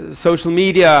social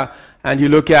media and you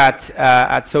look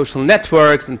at social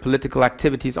networks and political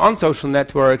activities on social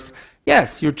networks,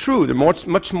 yes, you're true. There's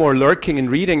much more lurking and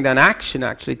reading than action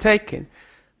actually taken.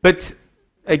 But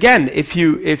again, if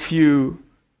you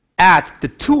add the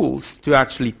tools to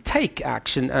actually take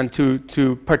action and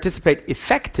to participate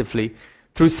effectively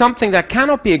through something that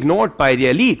cannot be ignored by the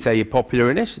elites, a popular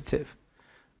initiative,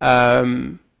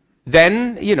 then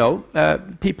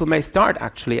people may start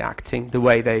actually acting the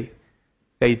way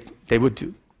they would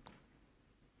do.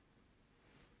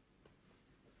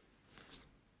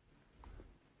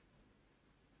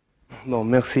 No,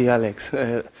 merci, Alex.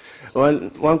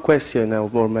 One question, or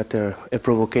more matter, a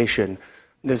provocation.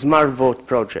 The Smart Vote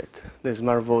project, the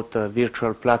Smart Vote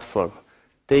virtual platform,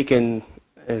 taken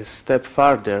a step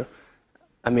further,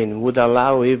 I mean, would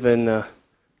allow even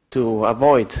to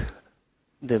avoid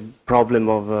the problem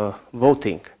of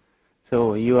voting.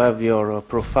 So you have your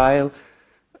profile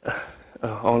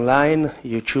online,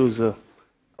 you choose,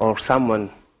 or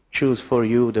someone choose for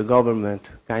you, the government,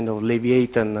 kind of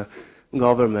Leviathan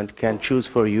government can choose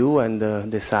for you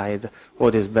and decide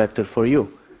what is better for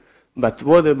you. But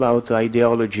what about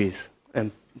ideologies?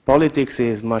 And politics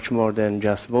is much more than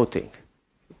just voting.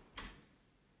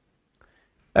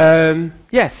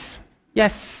 Yes,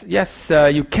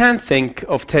 you can think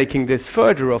of taking this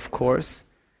further, of course.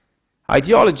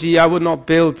 Ideology, I would not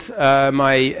build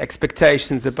my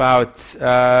expectations about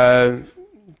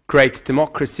great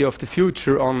democracy of the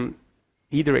future on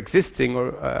either existing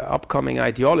or upcoming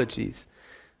ideologies.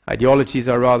 Ideologies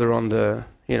are rather on the,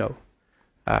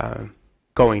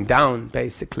 going down,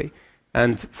 basically.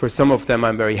 And for some of them,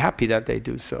 I'm very happy that they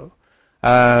do so.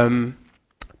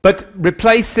 But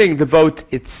replacing the vote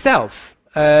itself,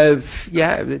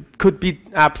 it could be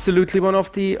absolutely one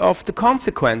of the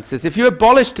consequences. If you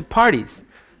abolish the parties,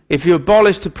 if you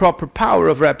abolish the proper power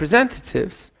of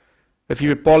representatives, if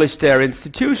you abolish their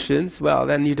institutions, well,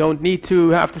 then you don't need to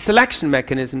have the selection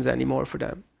mechanisms anymore for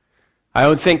them. I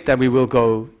don't think that we will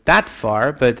go that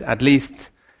far, but at least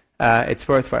it's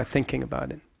worthwhile thinking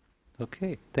about it.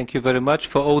 Okay, thank you very much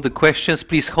for all the questions.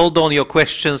 Please hold on your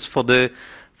questions for the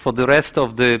rest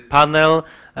of the panel.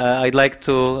 I'd like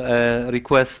to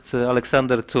request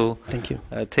Alexander to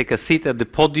take a seat at the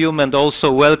podium, and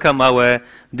also welcome our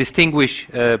distinguished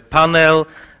panel,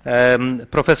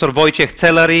 Professor Wojciech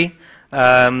Cellary,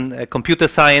 a computer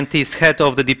scientist, head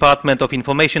of the Department of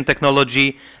Information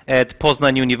Technology at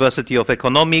Poznan University of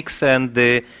Economics, and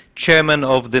the chairman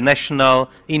of the National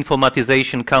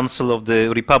Informatization Council of the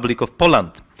Republic of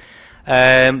Poland.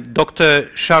 Dr.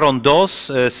 Sharon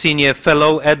Dawes, senior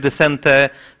fellow at the Center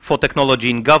for Technology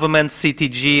in Government,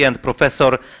 CTG, and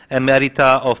professor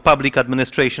emerita of Public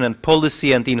Administration and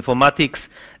Policy and Informatics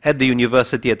at the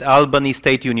University at Albany,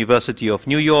 State University of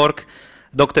New York.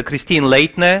 Dr. Christine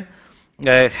Leitner,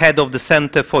 head of the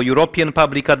Center for European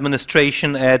Public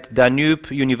Administration at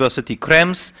Danube University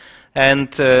Krems,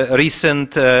 and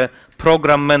recent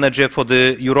program manager for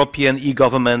the European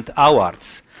e-Government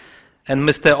Awards. And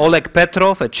Mr. Oleg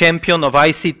Petrov, a champion of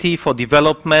ICT for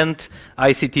development,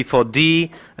 ICT4D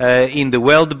in the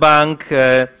World Bank,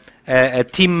 a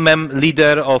team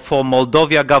leader for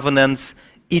Moldova Governance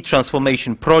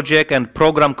e-Transformation Project and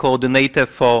program coordinator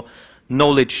for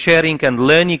knowledge sharing and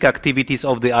learning activities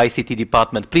of the ICT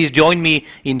department. Please join me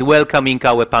in welcoming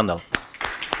our panel.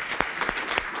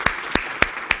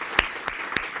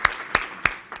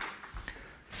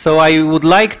 So I would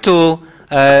like to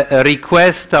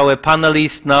request our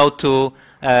panelists now to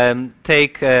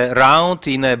take a round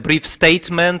in a brief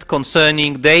statement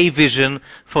concerning their vision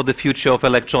for the future of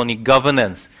electronic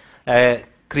governance.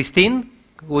 Christine,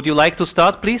 would you like to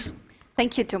start, please?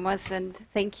 Thank you, Tomasz, and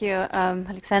thank you,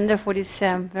 Alexander, for this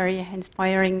very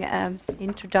inspiring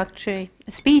introductory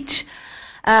speech.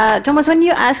 Tomasz, when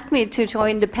you asked me to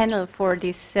join the panel for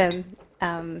this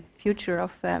future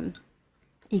of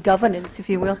e-governance, if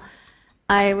you will,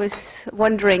 I was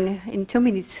wondering in 2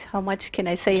 minutes how much can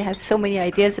I say. I have so many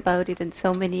ideas about it and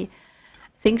so many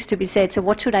things to be said. So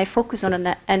what should I focus on?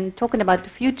 And talking about the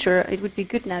future, it would be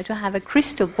good now to have a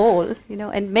crystal ball, you know,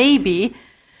 and maybe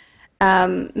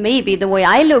the way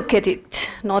I look at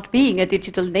it, not being a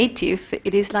digital native,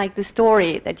 it is like the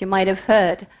story that you might have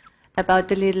heard about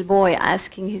the little boy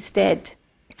asking his dad,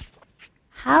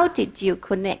 how did you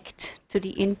connect to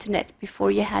the internet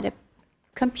before you had a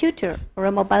computer or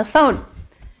a mobile phone?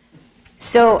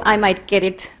 So I might get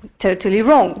it totally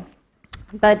wrong.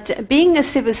 But being a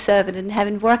civil servant and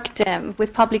having worked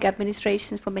with public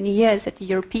administrations for many years at the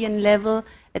European level,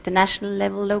 at the national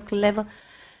level, local level,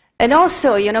 and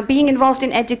also, you know, being involved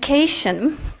in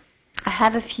education, I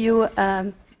have a few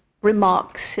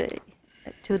remarks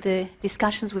to the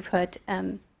discussions we've heard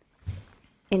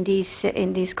in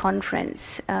this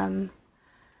conference.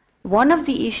 One of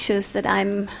the issues that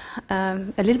I'm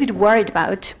a little bit worried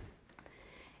about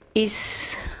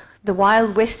is the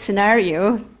Wild West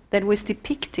scenario that was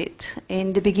depicted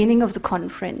in the beginning of the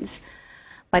conference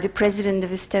by the President of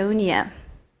Estonia.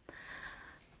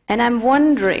 And I'm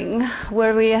wondering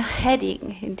where we are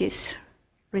heading in this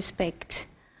respect.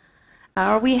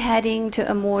 Are we heading to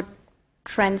a more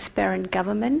transparent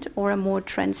government or a more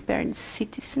transparent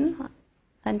citizen?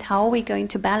 And how are we going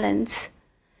to balance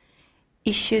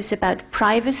issues about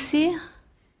privacy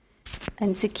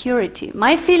and security?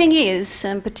 My feeling is,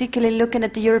 particularly looking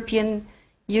at the European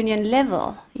Union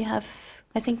level, you have,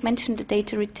 I think, mentioned the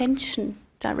data retention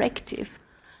directive.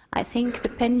 I think the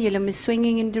pendulum is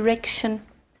swinging in direction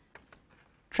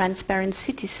transparent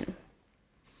citizen.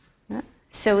 Yeah?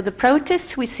 So the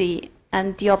protests we see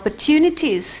and the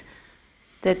opportunities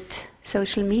that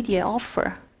social media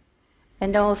offer,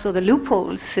 and also the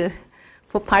loopholes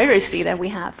for piracy that we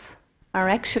have, are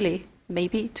actually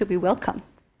maybe to be welcome,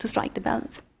 to strike the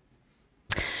balance.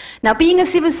 Now, being a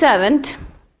civil servant,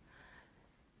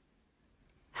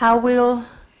 how will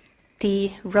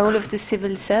the role of the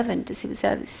civil servant, the civil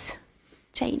service,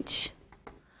 change?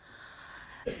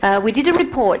 We did a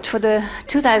report for the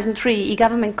 2003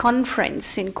 e-government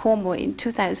conference in Como in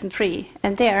 2003,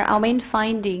 and there our main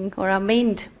finding, or our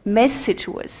main message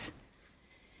was,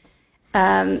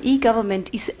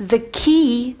 e-government is the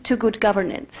key to good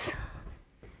governance.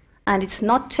 And it's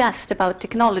not just about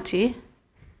technology,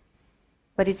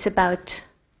 but it's about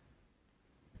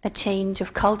a change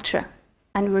of culture.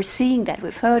 And we're seeing that.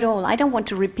 We've heard all. I don't want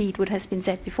to repeat what has been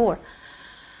said before.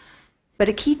 But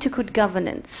a key to good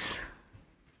governance.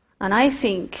 And I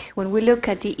think when we look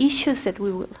at the issues that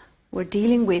we're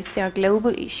dealing with, they are global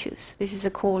issues. This is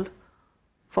a call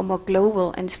for more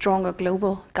global and stronger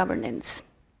global governance.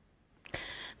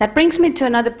 That brings me to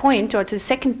another point, or to the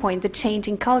second point, the change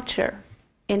in culture.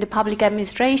 In the public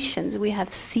administrations, we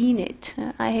have seen it.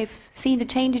 I have seen the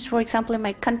changes, for example, in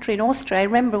my country, in Austria. I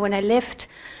remember when I left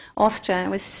Austria, I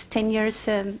was 10 years,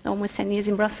 almost 10 years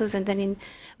in Brussels and then in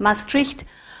Maastricht.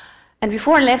 And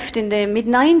before I left in the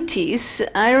mid-90s,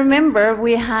 I remember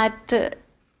we had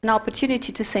an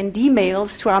opportunity to send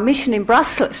emails to our mission in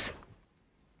Brussels.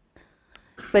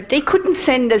 But they couldn't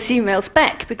send us emails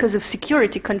back because of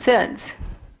security concerns.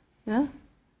 Yeah?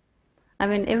 I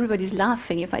mean, everybody's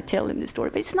laughing if I tell them the story,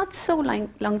 but it's not so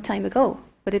long time ago.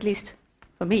 But at least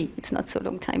for me, it's not so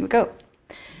long time ago.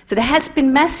 So there has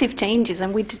been massive changes,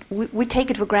 and we take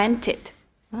it for granted.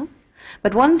 Huh?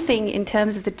 But one thing in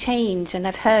terms of the change, and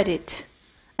I've heard it,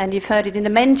 and you've heard it in the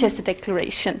Manchester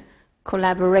Declaration,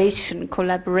 collaboration,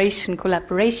 collaboration,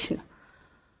 collaboration.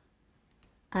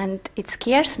 And it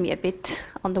scares me a bit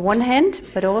on the one hand,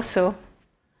 but also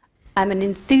I'm an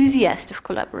enthusiast of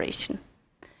collaboration.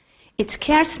 It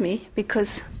scares me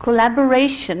because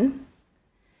collaboration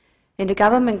in the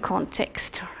government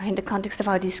context, or in the context of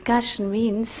our discussion,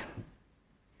 means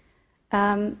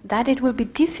that it will be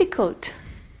difficult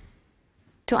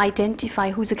to identify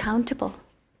who's accountable.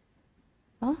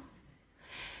 Huh?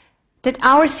 That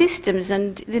our systems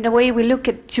and in the way we look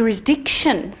at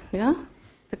jurisdiction, yeah,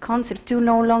 the concept do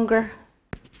no longer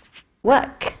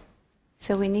work.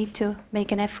 So we need to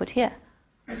make an effort here.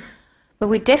 But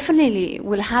we definitely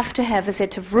will have to have a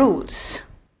set of rules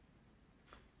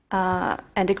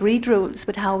and agreed rules,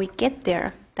 but how we get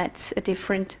there, that's a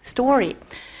different story.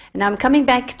 And I'm coming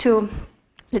back to,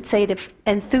 let's say, the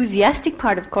enthusiastic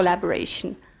part of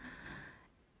collaboration.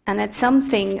 And that's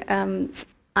something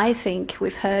I think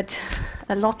we've heard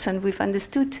a lot and we've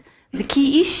understood. The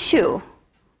key issue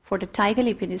for the Tiger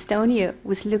Leap in Estonia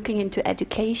was looking into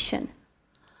education.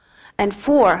 And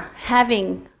for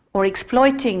having or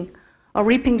exploiting or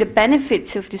reaping the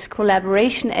benefits of this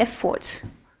collaboration efforts,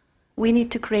 we need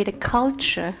to create a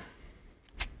culture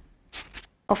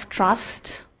of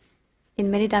trust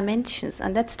in many dimensions,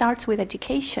 and that starts with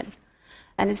education.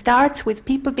 And it starts with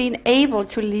people being able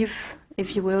to live,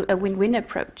 if you will, a win-win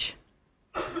approach.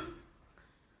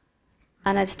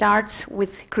 And it starts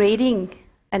with creating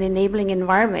an enabling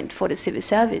environment for the civil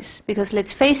service, because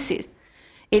let's face it,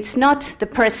 it's not the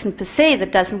person per se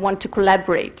that doesn't want to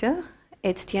collaborate,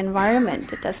 it's the environment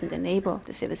that doesn't enable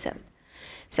the civil service.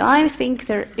 So I think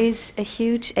there is a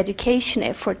huge education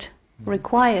effort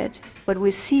required, but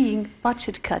we're seeing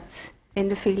budget cuts in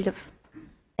the field of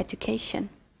education.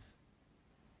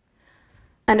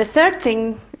 And the third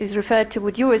thing is referred to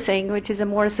what you were saying, which is a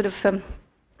more sort of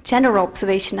general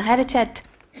observation. I had a chat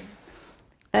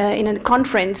in a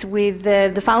conference with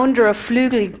the founder of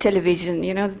Flügel television,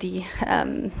 you know, the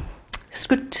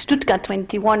Stuttgart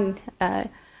 21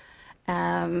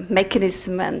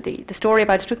 mechanism and the story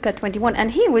about Stuttgart 21.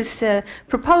 And he was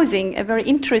proposing a very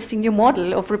interesting new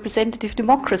model of representative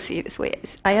democracy, this way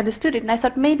I understood it. And I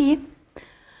thought maybe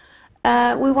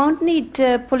we won't need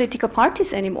political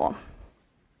parties anymore.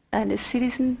 And a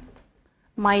citizen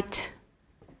might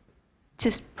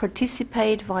just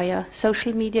participate via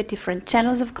social media, different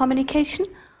channels of communication.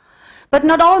 But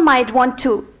not all might want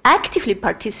to actively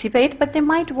participate, but they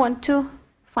might want to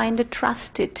find a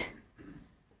trusted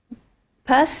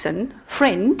person,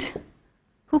 friend,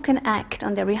 who can act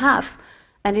on their behalf.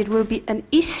 And it will be an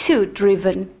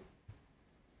issue-driven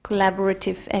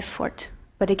collaborative effort.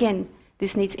 But again,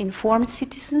 this needs informed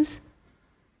citizens,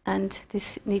 and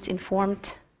this needs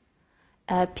informed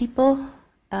people.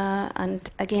 And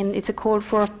again, it's a call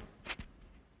for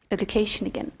education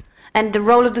again. And the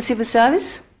role of the civil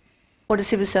service, or the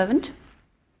civil servant,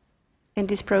 in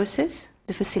this process,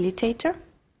 the facilitator,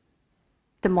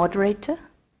 the moderator,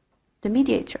 the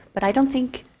mediator. But I don't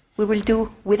think we will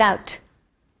do without.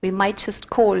 We might just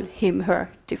call him, her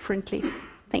differently.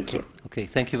 Thank you. Okay,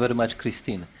 thank you very much,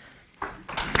 Christine.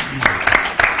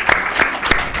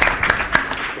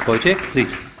 Wojciech,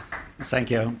 please.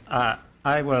 Thank you.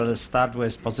 I will start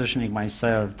with positioning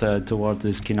myself toward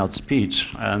this keynote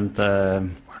speech, and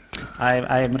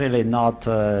I am really not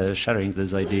sharing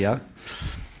this idea.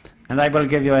 And I will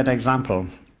give you an example.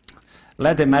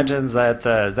 Let's imagine that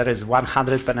there is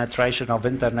 100 penetration of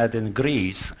internet in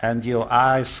Greece, and you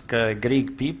ask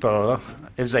Greek people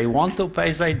if they want to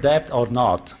pay their debt or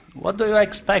not. What do you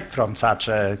expect from such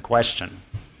a question,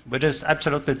 which is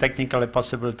absolutely technically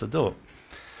possible to do?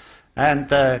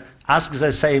 And ask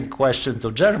the same question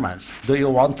to Germans. Do you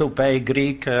want to pay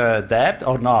Greek debt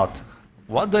or not?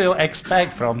 What do you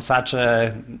expect from such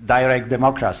a direct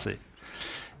democracy?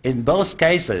 In both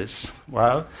cases,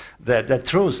 well, the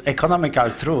truth, economical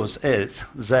truth is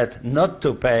that not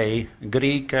to pay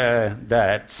Greek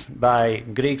debts by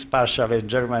Greeks partially and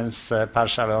Germans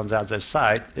partially on the other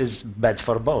side is bad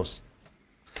for both.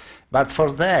 But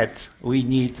for that, we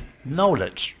need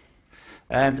knowledge.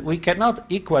 And we cannot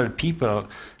equal people.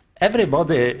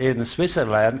 Everybody in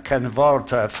Switzerland can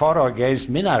vote for or against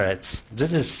minarets.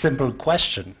 This is a simple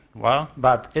question. Well,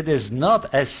 but it is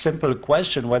not a simple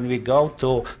question when we go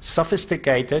to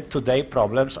sophisticated today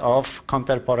problems of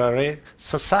contemporary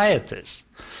societies.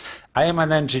 I am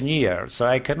an engineer, so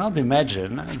I cannot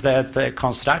imagine that the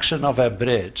construction of a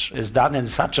bridge is done in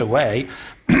such a way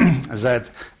that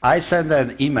I send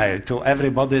an email to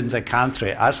everybody in the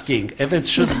country asking if it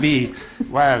should be,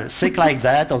 well, sick like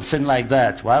that or thin like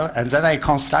that. Well, and then I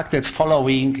construct it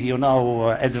following, you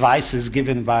know, advices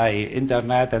given by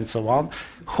internet and so on.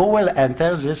 Who will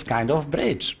enter this kind of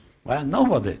bridge? Well,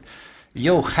 nobody.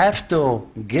 You have to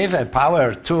give a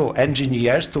power to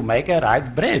engineers to make a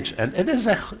right bridge. And it is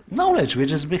a knowledge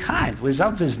which is behind.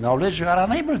 Without this knowledge, you are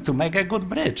unable to make a good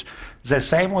bridge. The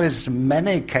same with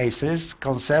many cases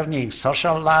concerning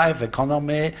social life,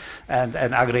 economy, and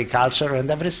agriculture, and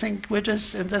everything which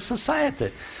is in the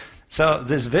society. So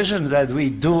this vision that we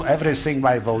do everything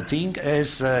by voting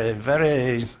is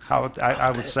very, how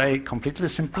I would say, completely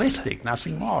simplistic,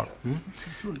 nothing more.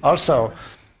 Also,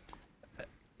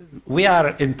 we are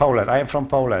in Poland. I am from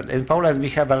Poland. In Poland, we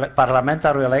have a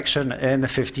parliamentary election in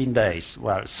 15 days.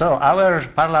 Well, so our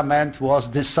parliament was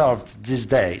dissolved these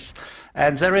days.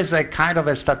 And there is a kind of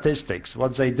a statistics,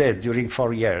 what they did during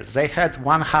 4 years. They had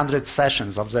 100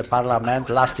 sessions of the parliament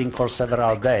lasting for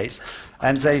several days.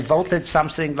 And they voted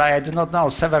something like, I do not know,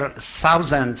 several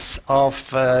thousands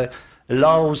of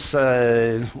laws,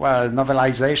 well,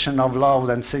 novelization of laws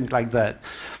and things like that.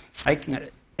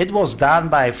 It was done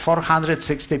by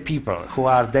 460 people who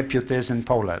are deputies in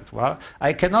Poland. Well,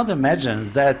 I cannot imagine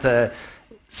that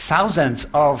thousands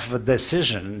of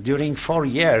decisions during 4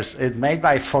 years is made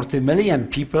by 40 million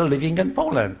people living in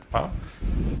Poland. Well,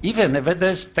 even if it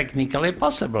is technically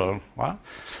possible. Well,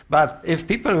 but if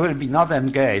people will be not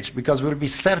engaged, because will be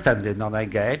certainly not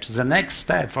engaged, the next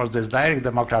step for this direct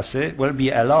democracy will be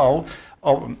a law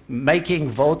of making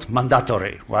vote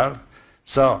mandatory. Well,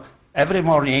 so every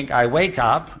morning I wake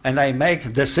up and I make a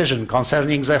decision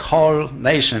concerning the whole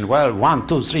nation. Well, 1,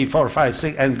 2, 3, 4, 5,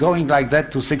 6, and going like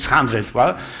that to 600.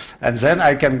 Well, and then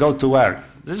I can go to work.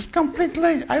 This is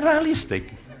completely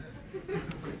unrealistic.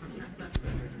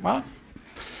 Well,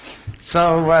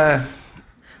 so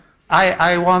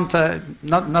I want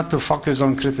not to focus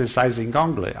on criticizing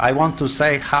only. I want to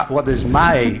say what is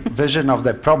my vision of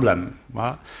the problem.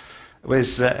 Well,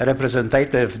 with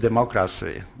representative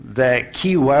democracy. The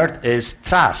key word is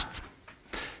trust.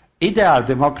 Ideal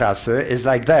democracy is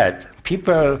like that.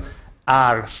 People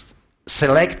are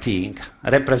selecting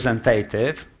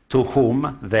representative to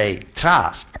whom they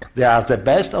trust. They are the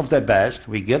best of the best.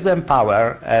 We give them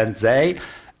power and they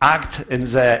act in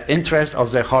the interest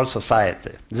of the whole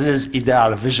society. This is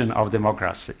ideal vision of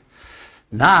democracy.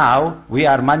 Now we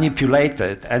are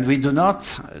manipulated and we do not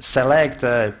select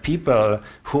people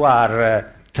who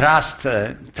are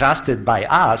trusted by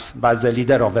us, but the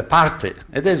leader of a party.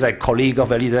 It is a colleague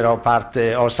of a leader of a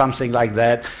party or something like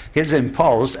that. He's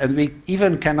imposed and we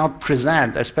even cannot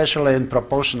present, especially in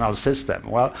proportional system.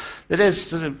 Well, it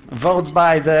is voted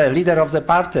by the leader of the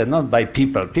party, not by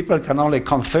people. People can only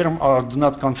confirm or do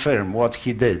not confirm what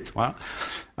he did. Well,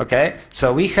 okay,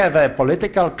 so we have a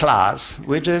political class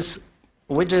which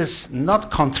is not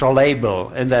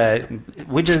controllable,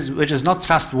 which is not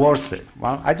trustworthy.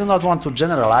 Well, I do not want to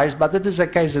generalize, but it is the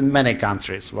case in many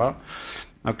countries. Well,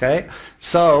 okay,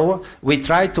 so we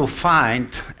try to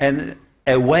find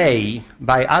a way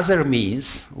by other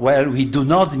means where we do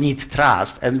not need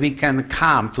trust and we can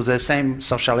come to the same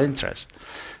social interest.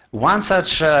 One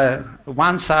such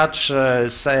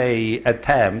say,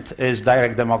 attempt is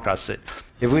direct democracy.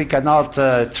 If we cannot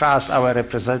trust our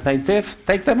representative,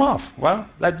 take them off. Well,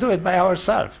 let's do it by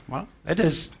ourselves. Well, it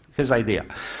is his idea.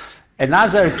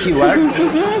 Another keyword,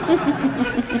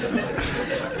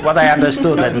 what I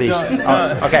understood at least.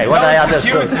 Oh, okay, what I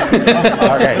understood.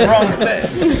 Okay. Wrong thing.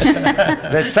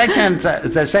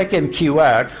 The second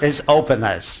keyword is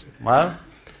openness. Well,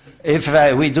 if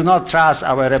we do not trust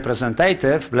our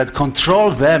representative, let's control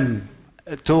them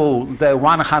to the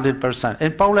 100%.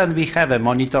 In Poland, we have a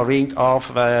monitoring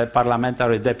of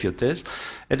parliamentary deputies.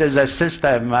 It is a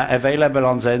system available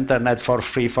on the internet for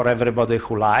free for everybody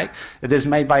who like. It is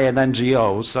made by an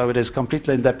NGO, so it is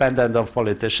completely independent of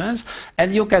politicians.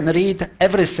 And you can read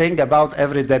everything about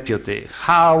every deputy,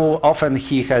 how often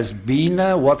he has been,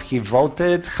 what he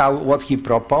voted, what he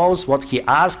proposed, what he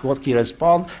asked, what he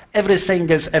responded. Everything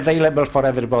is available for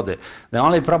everybody. The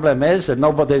only problem is that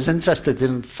nobody is interested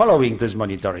in following this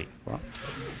monitoring.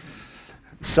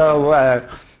 So,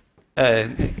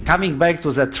 coming back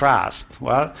to the trust,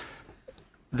 well,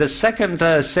 the second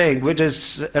thing, which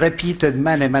is repeated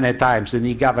many, many times in the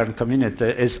e-government community,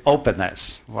 is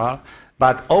openness. Well,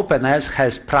 but openness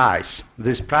has price.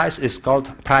 This price is called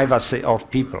privacy of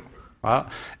people. Well,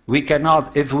 we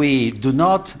cannot, if we do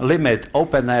not limit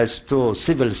openness to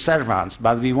civil servants,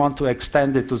 but we want to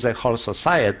extend it to the whole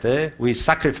society, we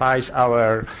sacrifice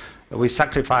our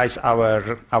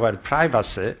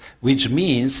privacy, which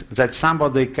means that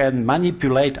somebody can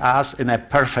manipulate us in a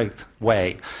perfect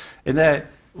way.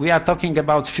 We are talking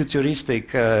about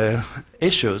futuristic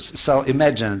issues, so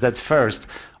imagine that first,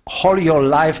 all your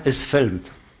life is filmed.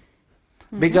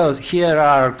 Because here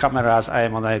are cameras, I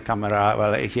am on a camera,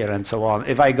 well, here and so on.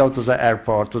 If I go to the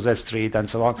airport, to the street and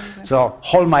so on, so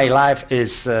all my life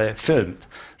is filmed.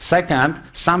 Second,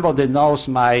 somebody knows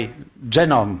my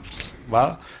genome,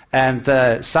 well, and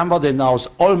somebody knows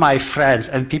all my friends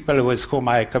and people with whom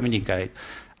I communicate.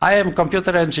 I am a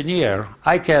computer engineer.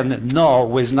 I can know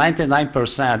with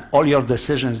 99% all your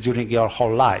decisions during your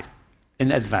whole life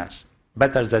in advance,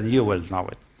 better than you will know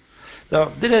it.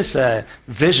 So there is a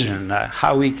vision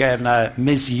how we can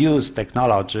misuse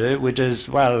technology, which is,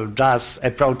 well, just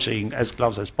approaching as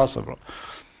close as possible.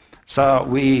 So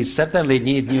we certainly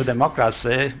need new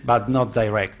democracy, but not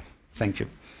direct. Thank you.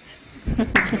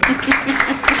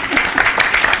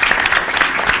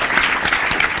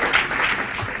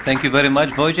 Thank you very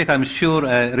much, Wojciech. I'm sure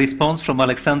a response from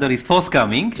Alexander is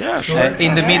forthcoming. Yeah, sure.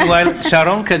 In the meanwhile,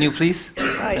 Sharon, can you please?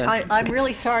 I'm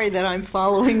really sorry that I'm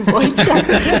following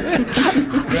Wojciech.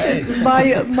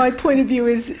 My point of view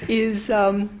is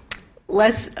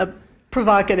less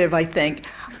provocative, I think.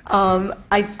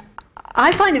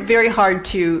 I find it very hard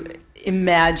to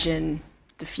imagine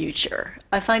the future.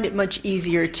 I find it much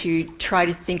easier to try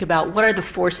to think about what are the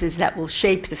forces that will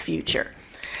shape the future.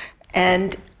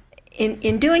 And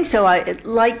in doing so,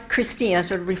 like Christine, I'm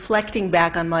sort of reflecting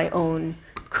back on my own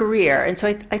career. And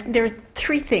so there are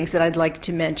three things that I'd like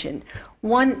to mention.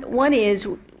 One is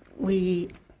we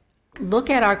look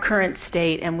at our current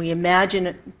state and we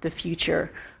imagine the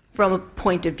future from a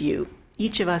point of view.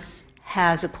 Each of us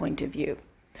has a point of view.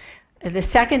 And the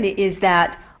second is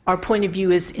that our point of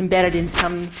view is embedded in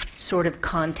some sort of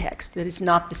context that is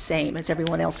not the same as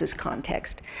everyone else's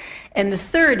context. And the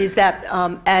third is that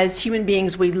as human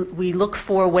beings, we look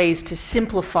for ways to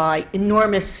simplify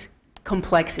enormous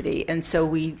complexity, and so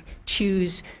we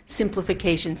choose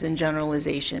simplifications and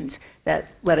generalizations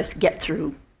that let us get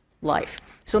through life.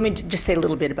 So let me just say a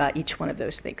little bit about each one of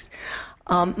those things.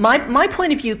 My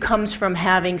point of view comes from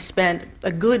having spent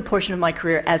a good portion of my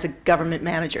career as a government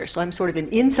manager. So I'm sort of an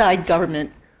inside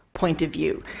government point of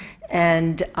view.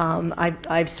 And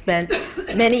I've spent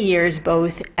many years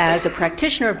both as a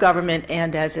practitioner of government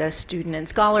and as a student and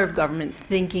scholar of government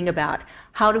thinking about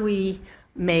how do we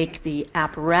make the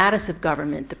apparatus of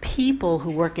government, the people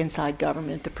who work inside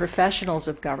government, the professionals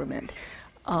of government,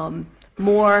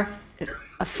 more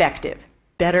effective,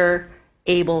 better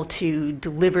able to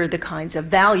deliver the kinds of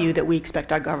value that we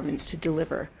expect our governments to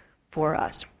deliver for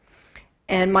us.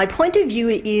 And my point of view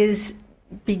is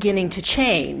beginning to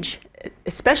change,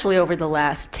 especially over the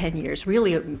last 10 years,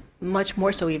 really much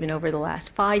more so even over the last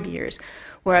 5 years,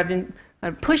 where I've been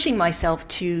pushing myself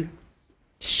to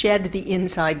shed the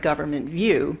inside government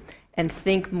view and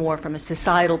think more from a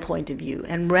societal point of view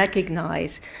and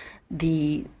recognize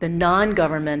the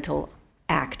non-governmental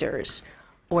actors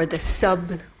or the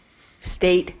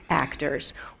sub-state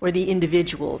actors or the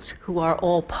individuals who are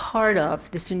all part of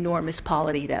this enormous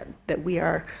polity that we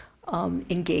are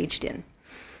engaged in.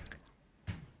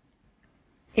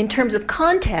 In terms of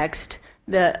context,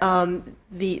 the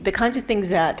kinds of things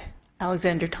that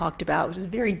Alexander talked about was a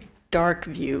very dark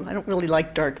view. I don't really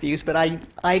like dark views, but I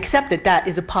accept that that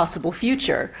is a possible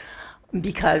future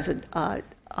because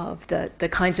of the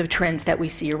kinds of trends that we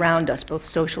see around us, both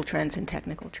social trends and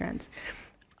technical trends.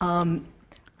 But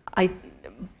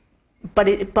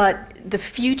the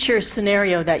future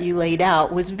scenario that you laid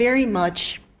out was very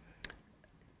much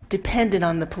dependent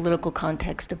on the political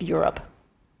context of Europe.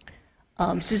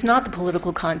 This is not the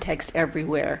political context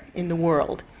everywhere in the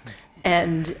world.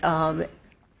 And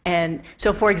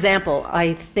so, for example,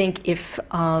 I think if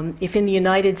in the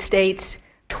United States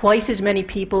twice as many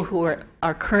people who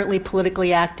are currently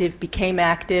politically active became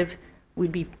active,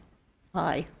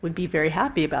 I would be very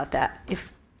happy about that.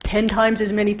 If 10 times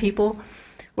as many people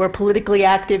who are politically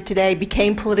active today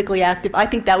became politically active, I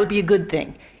think that would be a good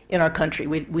thing in our country.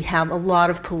 We have a lot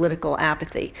of political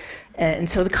apathy, and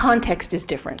so the context is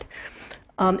different.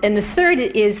 And the third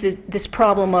is this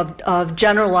problem of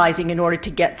generalizing in order to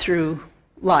get through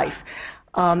life.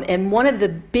 And one of the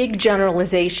big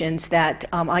generalizations that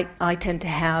I tend to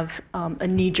have a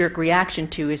knee-jerk reaction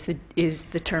to is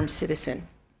the term citizen.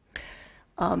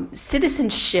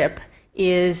 Citizenship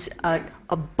is a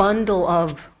bundle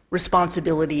of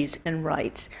responsibilities and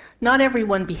rights. Not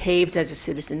everyone behaves as a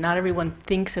citizen. Not everyone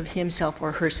thinks of himself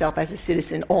or herself as a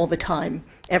citizen all the time,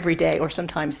 every day, or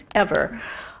sometimes ever.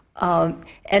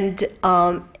 And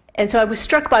so I was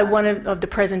struck by one of the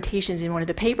presentations in one of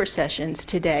the paper sessions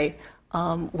today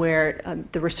where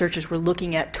the researchers were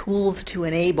looking at tools to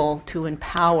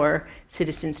empower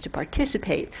citizens to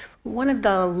participate. One of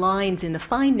the lines in the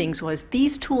findings was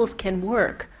these tools can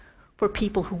work for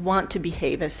people who want to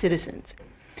behave as citizens.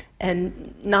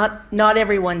 And not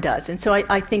everyone does. And so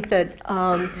I think that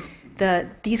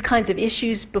these kinds of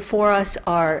issues before us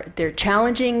they're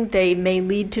challenging. They may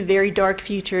lead to very dark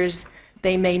futures.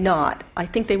 They may not. I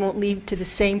think they won't lead to the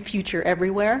same future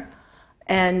everywhere.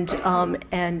 And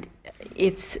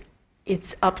it's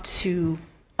up to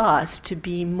us to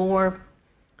be more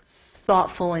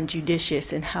thoughtful and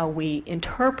judicious in how we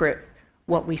interpret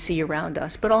what we see around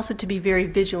us, but also to be very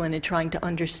vigilant in trying to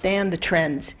understand the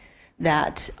trends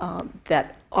that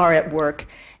are at work.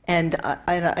 And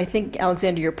I think,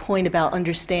 Alexander, your point about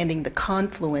understanding the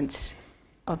confluence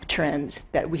of trends,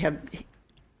 that we have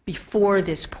before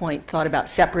this point thought about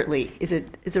separately is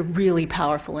a really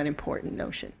powerful and important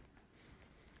notion.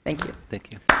 Thank you.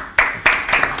 Thank you.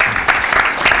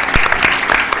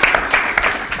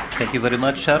 Thank you very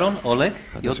much, Sharon. Oleg,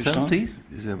 your turn, please.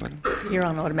 You're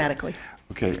on automatically.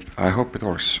 Okay, I hope it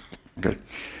works. Okay.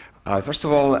 First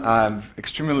of all, I'm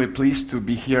extremely pleased to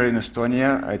be here in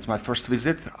Estonia. It's my first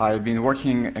visit. I've been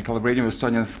working and collaborating with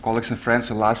Estonian colleagues and friends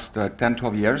for the last 10,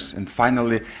 12 years, and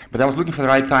finally, but I was looking for the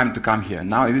right time to come here.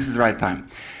 Now this is the right time.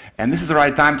 And this is the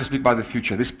right time to speak about the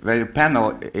future. This very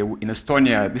panel in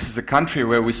Estonia, this is a country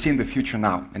where we're seeing the future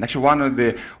now. And actually one of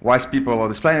the wise people on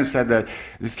this planet said that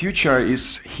the future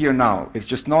is here now. It's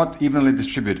just not evenly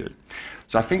distributed.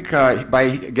 So I think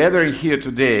by gathering here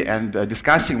today and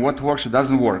discussing what works or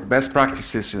doesn't work, best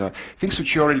practices, things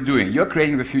which you're already doing, you're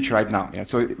creating the future right now. Yeah?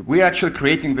 So we're actually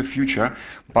creating the future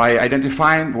by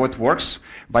identifying what works,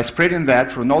 by spreading that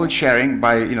through knowledge sharing,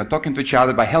 by talking to each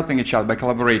other, by helping each other, by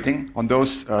collaborating on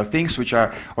those things which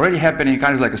are already happening in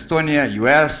countries like Estonia,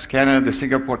 US, Canada,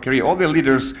 Singapore, Korea, all the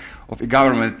leaders of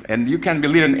e-government, and you can be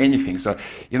leader in anything. So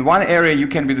in one area you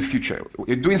can be the future.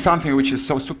 You're doing something which is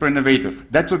so super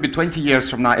innovative. That will be 20 years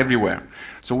from now everywhere.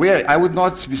 So I would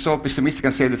not be so pessimistic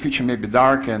and say the future may be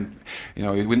dark and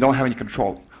we don't have any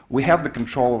control. We have the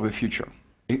control of the future.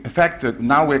 In fact,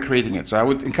 now we're creating it. So I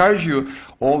would encourage you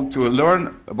all to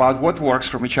learn about what works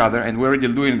from each other, and we're already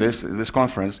doing this in this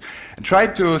conference, and try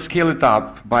to scale it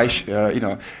up by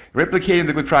replicating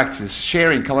the good practices,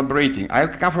 sharing, collaborating. I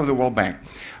come from the World Bank.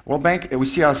 World Bank, we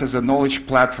see us as a knowledge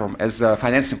platform, as a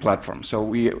financing platform. So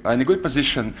we are in a good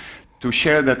position to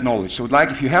share that knowledge. So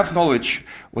if you have knowledge,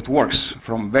 what works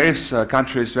from various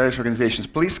countries, various organizations,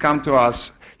 please come to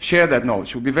us, share that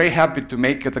knowledge. We'll be very happy to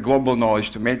make it a global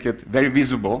knowledge, to make it very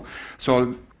visible.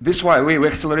 So this way we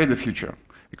accelerate the future.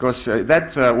 Because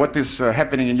what is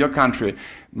happening in your country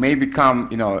may become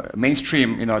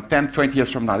mainstream 10, 20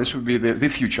 years from now. This will be the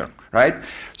future, right?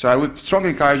 So I would strongly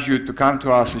encourage you to come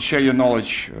to us and share your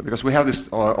knowledge, because we have this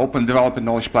open development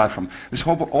knowledge platform. This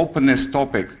whole openness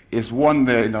topic is won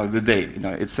the day.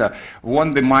 It's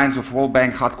won the minds of World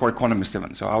Bank hardcore economists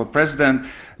even. So our president,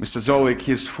 Mr. Zolik,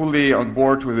 he's fully on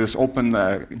board with this open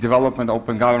development,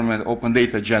 open government, open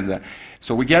data agenda.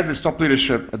 So we get this top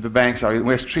leadership at the banks. We're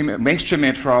mainstreaming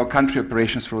it for our country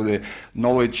operations, through the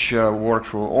knowledge work,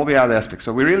 through all the other aspects.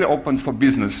 So we're really open for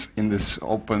business in this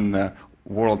open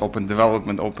world, open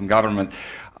development, open government.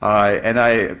 And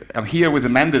I'm here with the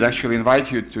mandate, actually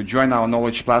invite you to join our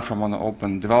knowledge platform on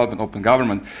open development, open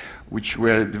government, which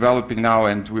we're developing now,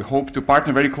 and we hope to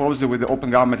partner very closely with the Open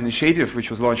Government Initiative,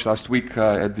 which was launched last week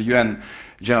at the UN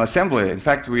General Assembly. In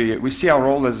fact, we see our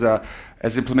role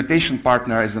as implementation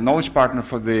partner, as a knowledge partner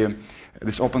for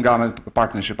this open government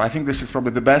partnership. I think this is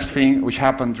probably the best thing which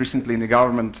happened recently in the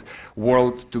government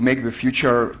world to make the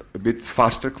future a bit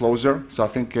faster, closer. So I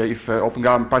think if open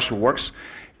government partnership works,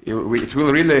 it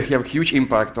will really have a huge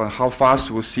impact on how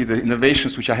fast we'll see the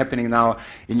innovations which are happening now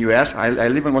in US. I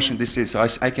live in Washington, D.C., so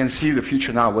I can see the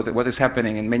future now, what is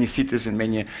happening in many cities, in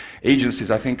many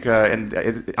agencies. I think,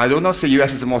 I do not say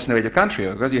US is the most innovative country,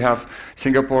 because you have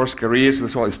Singapore, Korea, so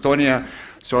Estonia.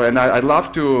 So, and I'd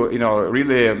love to,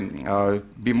 really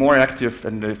be more active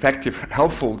and effective,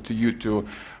 helpful to you to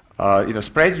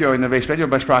spread your innovation, spread your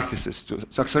best practices to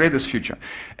accelerate this future.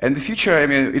 And the future,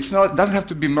 it doesn't have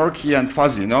to be murky and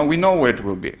fuzzy. No, we know where it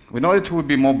will be. We know it will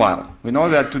be mobile. We know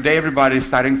that today everybody is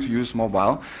starting to use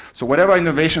mobile. So whatever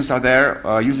innovations are there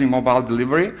using mobile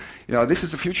delivery, this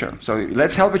is the future. So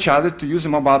let's help each other to use the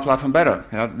mobile platform better.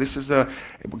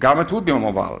 Government will be on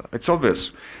mobile. It's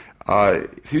obvious.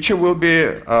 Future will be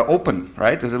open,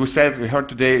 right? As we said, we heard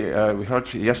today, we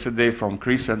heard yesterday from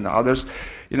Chris and others.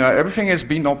 Everything is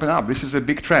being opened up. This is a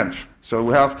big trend. So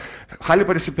we have highly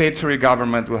participatory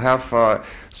government. We'll have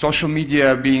social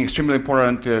media being extremely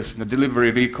important as a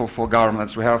delivery vehicle for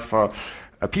governments. We have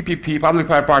a PPP,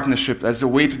 public-private partnership, as a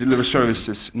way to deliver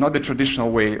services, not the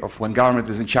traditional way of when government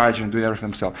is in charge and doing everything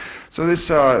themselves. So this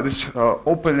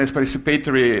openness,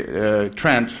 participatory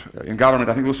trend in government,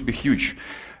 I think this will be huge.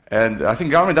 And I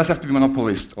think government does have to be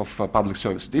monopolist of public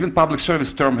service. Even public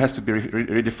service term has to be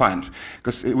redefined,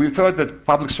 because we thought that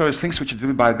public service things which are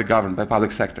delivered by the government, by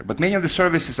public sector. But many of the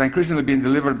services are increasingly being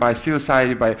delivered by civil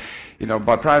society, by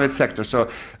private sector. So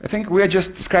I think we are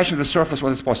just scratching the surface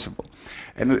what is possible.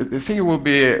 And the thing will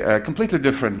be completely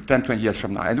different 10, 20 years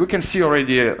from now. And we can see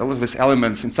already a lot of these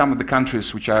elements in some of the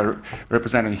countries which are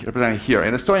represented here.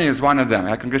 And Estonia is one of them.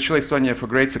 I congratulate Estonia for a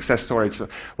great success story. It's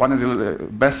one of the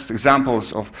best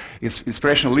examples of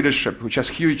inspirational leadership, which has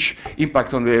huge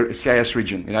impact on the CIS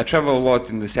region. And I travel a lot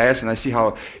in the CIS, and I see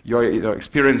how your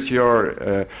experience,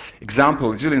 your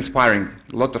example is really inspiring.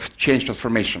 A lot of change,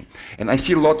 transformation. And I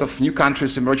see a lot of new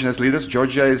countries emerging as leaders.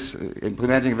 Georgia is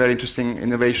implementing very interesting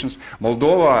innovations.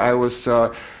 Moldova, I was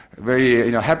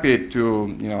very happy to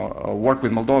work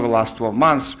with Moldova the last 12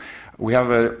 months. We have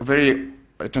a very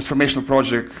transformational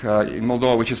project in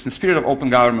Moldova, which is in the spirit of open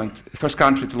government, first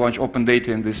country to launch open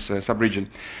data in this sub-region.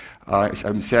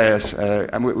 CIS,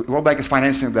 and World Bank is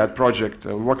financing that project.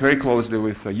 We work very closely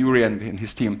with Yuri and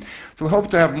his team. So we hope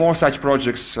to have more such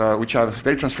projects which are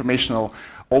very transformational,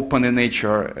 open in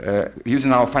nature,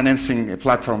 using our financing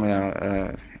platform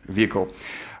vehicle.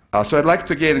 So I'd like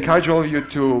to again encourage all of you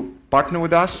to partner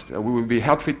with us. We will be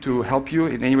happy to help you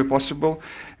in any way possible.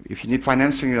 If you need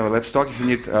financing, let's talk. If you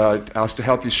need us to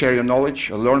help you share your knowledge,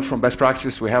 learn from best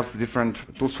practices, we have different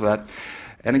tools for that.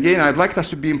 And again, I'd like us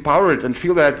to be empowered and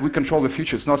feel that we control the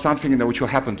future. It's not something which will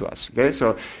happen to us. Okay?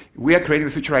 So we are creating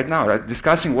the future right now, right?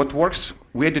 Discussing what works.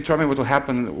 We are determining what will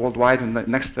happen worldwide in the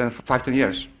next 5, 10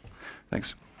 years.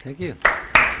 Thanks. Thank you.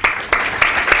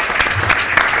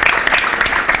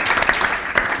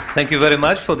 Thank you very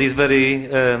much for this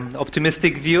very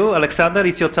optimistic view. Alexander,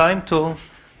 it's your time to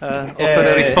offer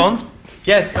a response.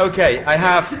 Yes, okay. I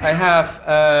have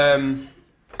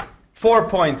 4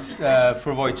 points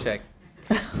for Wojciech.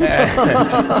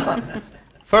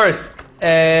 First,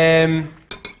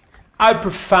 I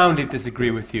profoundly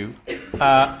disagree with you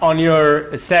on your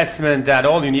assessment that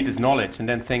all you need is knowledge and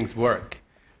then things work.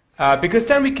 Because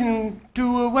then we can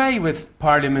do away with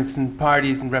parliaments and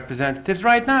parties and representatives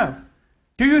right now.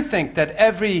 Do you think that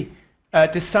every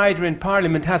decider in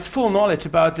parliament has full knowledge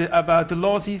about the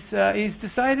laws he's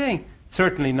deciding?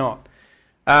 Certainly not.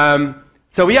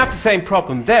 So we have the same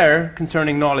problem there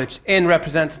concerning knowledge in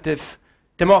representative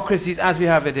democracies as we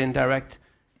have it in direct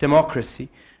democracy.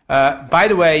 By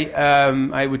the way,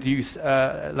 I would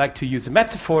like to use a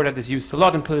metaphor that is used a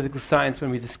lot in political science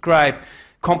when we describe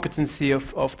competency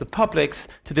of the publics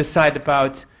to decide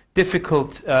about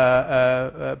difficult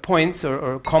points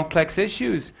or complex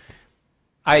issues.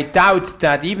 I doubt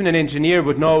that even an engineer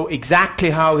would know exactly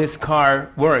how his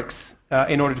car works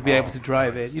in order to be able to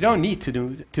drive it. You don't need to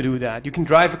do that. You can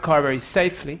drive a car very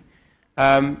safely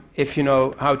if you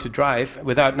know how to drive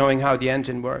without knowing how the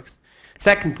engine works.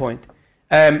 Second point,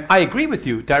 I agree with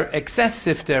you.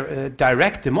 Excessive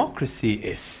direct democracy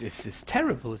is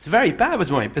terrible. It's very bad.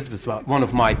 This was one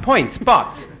of my points.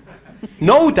 But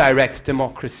no direct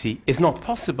democracy is not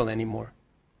possible anymore.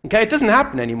 Okay, it doesn't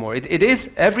happen anymore. It is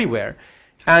everywhere.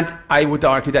 And I would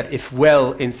argue that if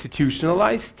well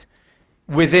institutionalized,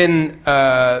 within,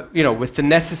 with the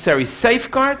necessary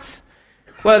safeguards,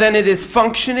 well, then it is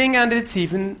functioning and it's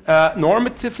even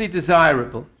normatively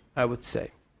desirable, I would say.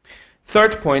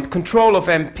 Third point, control of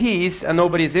MPs, and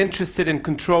nobody is interested in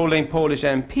controlling Polish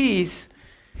MPs.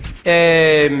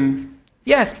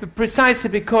 Yes, but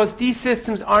precisely because these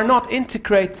systems are not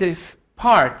integrative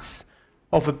parts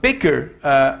of a bigger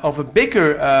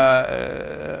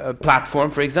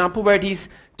platform, for example, where these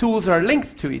tools are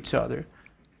linked to each other.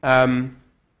 And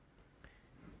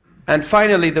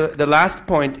finally, the last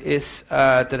point is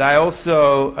that I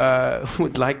also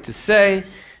would like to say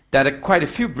that quite a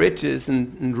few bridges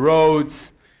and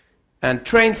roads and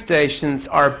train stations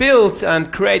are built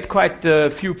and create quite a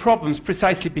few problems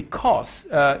precisely because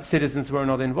citizens were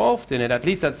not involved in it. At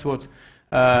least that's what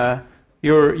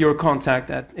your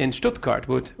contact in Stuttgart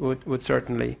would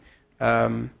certainly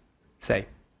say.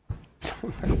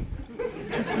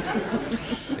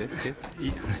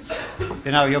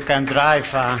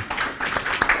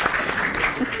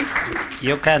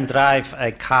 You can drive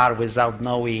a car without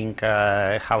knowing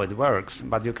how it works,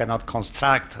 but you cannot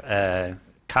construct a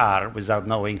car without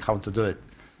knowing how to do it.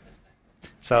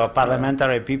 So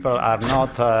parliamentary people are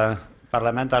not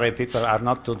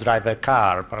to drive a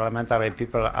car. Parliamentary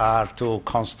people are to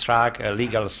construct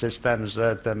legal systems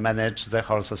that manage the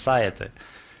whole society.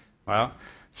 Well,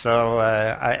 so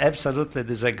I absolutely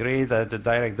disagree that the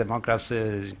direct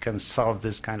democracy can solve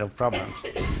this kind of problems.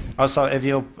 Also, if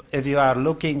you are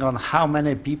looking on how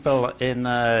many people in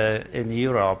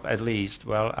Europe, at least,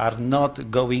 well, are not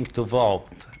going to vote,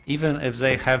 even if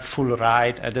they have full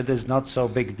right, and it is not so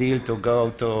big deal to go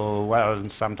to, well,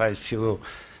 sometimes few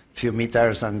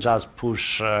meters and just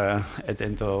push it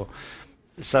into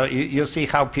So you see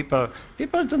how people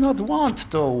do not want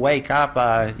to wake up.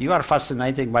 You are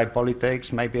fascinated by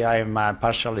politics. Maybe I am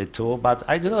partially too, but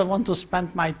I do not want to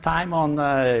spend my time on,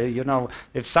 you know,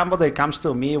 if somebody comes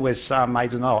to me with some, I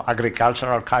don't know,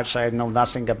 agricultural culture, I know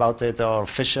nothing about it, or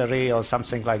fishery or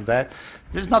something like that.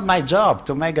 This is not my job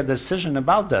to make a decision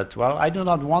about that. Well, I do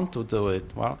not want to do it.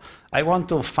 Well, I want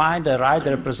to find the right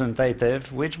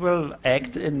representative which will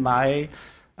act in my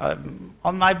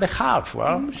on my behalf.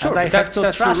 Well, sure, and I have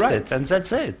to trust right. it, and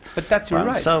that's it. But that's your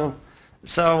right.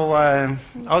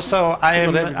 Also,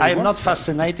 I'm not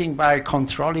fascinated by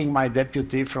controlling my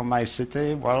deputy from my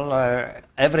city. Well,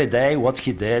 every day what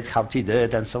he did, how he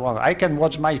did, and so on. I can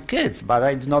watch my kids, but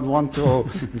I do not want to,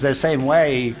 the same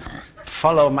way,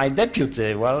 follow my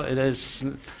deputy. Well, it is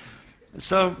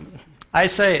so. I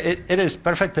say it is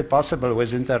perfectly possible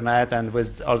with internet and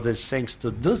with all these things to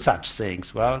do such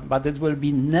things, well, but it will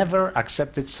be never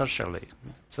accepted socially.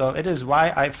 So it is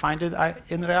why I find it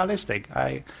unrealistic.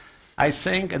 I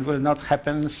think it will not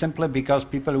happen simply because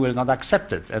people will not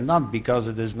accept it, and not because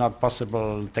it is not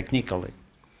possible technically.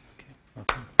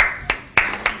 Okay.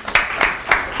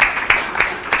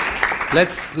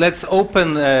 Let's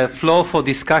open floor for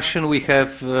discussion. We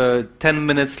have 10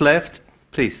 minutes left.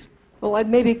 Please. Well, I'd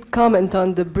maybe comment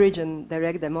on the bridge and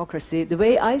direct democracy. The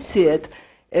way I see it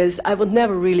is I would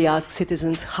never really ask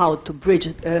citizens how to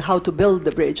build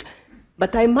the bridge,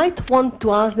 but I might want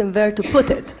to ask them where to put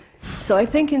it. So I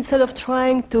think instead of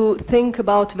trying to think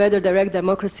about whether direct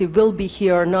democracy will be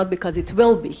here or not because it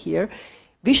will be here,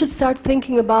 we should start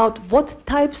thinking about what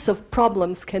types of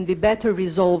problems can be better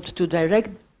resolved to direct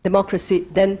democracy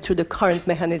than through the current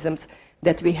mechanisms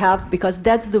that we have, because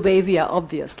that's the way we are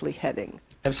obviously heading.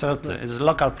 Absolutely. It's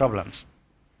local problems.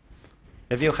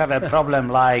 If you have a problem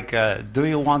like, do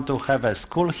you want to have a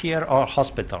school here or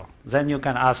hospital? Then you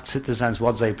can ask citizens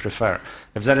what they prefer.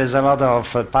 If there is a lot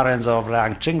of parents of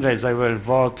young children, they will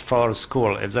vote for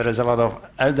school. If there is a lot of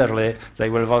elderly,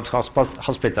 they will vote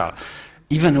hospital.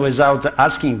 Even without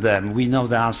asking them, we know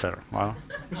the answer. Well,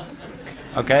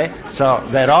 okay? So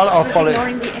the role of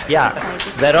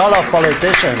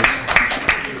politicians...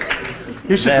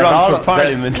 You should run for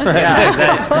parliament.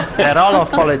 The role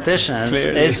of politicians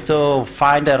is to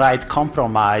find the right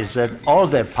compromise that all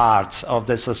the parts of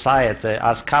the society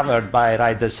are covered by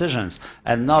right decisions,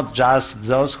 and not just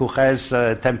those who has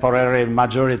a temporary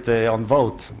majority on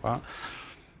vote. Well,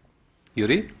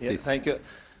 Yuri? Yeah, thank you.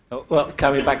 Well,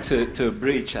 coming back to a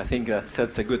bridge, I think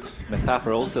that's a good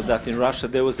metaphor also, that in Russia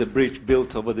there was a bridge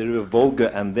built over the river Volga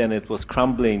and then it was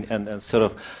crumbling and sort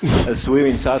of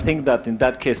swimming. So I think that in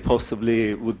that case possibly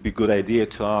it would be a good idea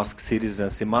to ask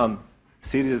citizens.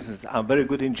 Citizens are very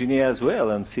good engineers as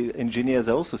well, and engineers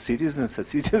are also citizens, and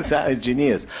citizens are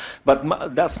engineers.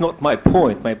 But that's not my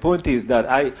point. My point is that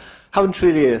I haven't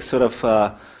really sort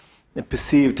of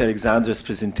perceived Alexander's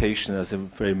presentation as a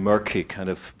very murky kind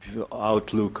of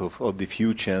outlook of the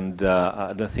future, and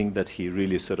I don't think that he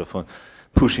really sort of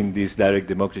pushing this direct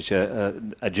democracy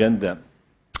agenda.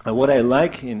 What I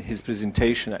like in his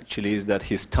presentation actually is that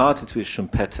he started with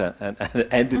Schumpeter and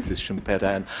ended with Schumpeter,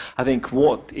 and I think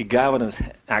what e-governance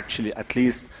actually, at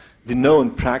least the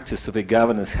known practice of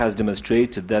e-governance, has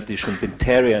demonstrated that the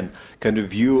Schumpeterian kind of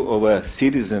view of a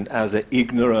citizen as an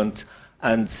ignorant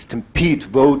and stampede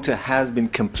voter has been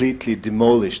completely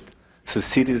demolished. So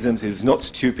citizens is not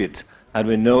stupid, and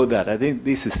we know that. I think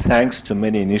this is thanks to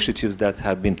many initiatives that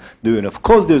have been doing. Of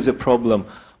course, there's a problem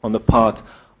on the part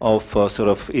of sort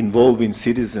of involving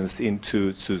citizens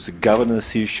into the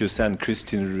governance issues, and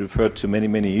Christine referred to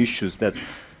many issues that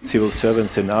civil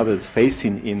servants and others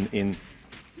facing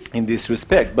in this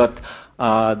respect. But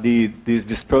this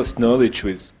dispersed knowledge,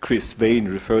 which Chris Vane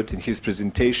referred in his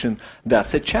presentation,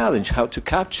 that's a challenge, how to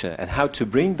capture and how to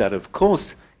bring that. Of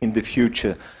course, in the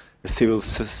future, the civil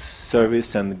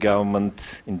service and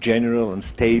government in general and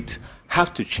state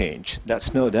have to change.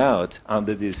 That's no doubt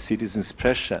under the citizens'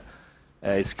 pressure.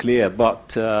 It's clear,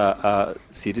 but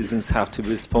citizens have to be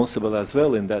responsible as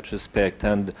well in that respect.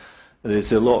 And there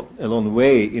is a long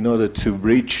way in order to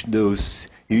reach those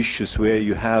issues where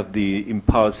you have the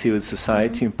empowered civil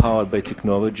society, empowered by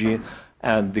technology,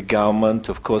 and the government,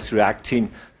 of course,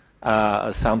 reacting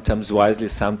sometimes wisely,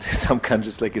 some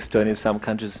countries like Estonia, some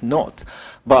countries not.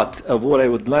 But what I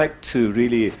would like to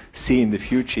really see in the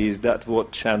future is that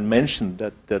what Sharon mentioned,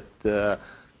 that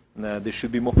there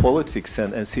should be more politics,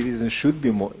 and citizens should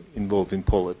be more involved in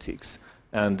politics.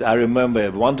 And I remember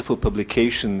a wonderful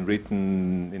publication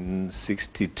written in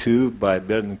 '62 by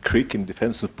Bernard Crick in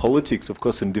defense of politics, of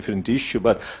course on a different issue,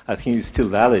 but I think it's still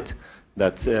valid,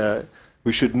 that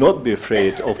we should not be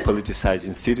afraid of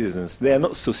politicizing citizens. They are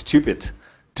not so stupid.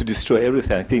 to destroy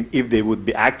everything. I think if they would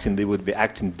be acting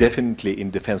definitely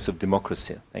in defense of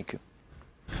democracy. Thank you.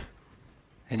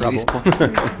 Any response?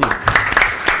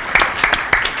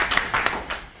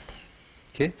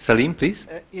 Okay, Salim, please.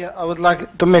 Yeah, I would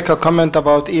like to make a comment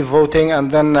about e-voting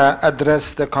and then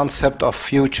address the concept of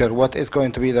future. What is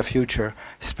going to be the future,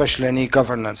 especially in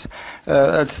e-governance?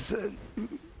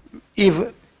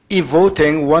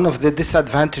 E-voting, one of the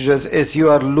disadvantages is you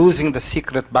are losing the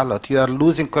secret ballot. You are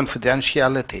losing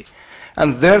confidentiality.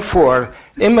 And therefore,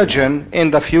 imagine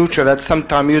in the future at some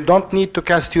time you don't need to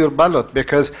cast your ballot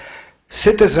because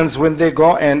citizens, when they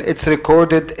go in, it's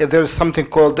recorded. There's something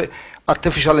called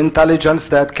artificial intelligence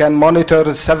that can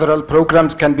monitor several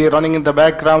programs, can be running in the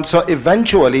background. So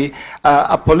eventually,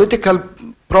 a political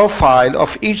profile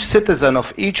of each citizen,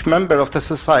 of each member of the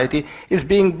society is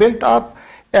being built up.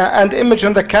 And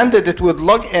imagine the candidate would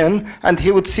log in and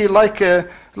he would see like a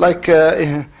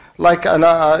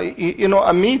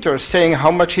meter saying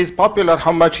how much he's popular,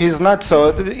 how much he's not.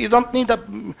 So you don't need a.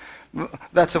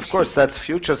 That's of course that's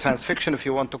future science fiction if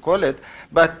you want to call it.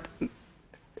 But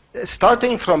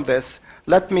starting from this,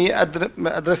 let me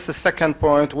address the second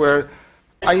point where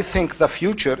I think the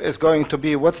future is going to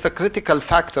be what's the critical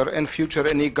factor in future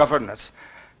in e-governance.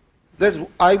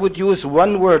 I would use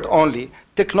one word only.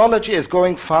 Technology is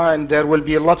going fine. There will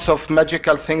be lots of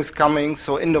magical things coming,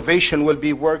 so innovation will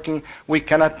be working. We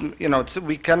cannot,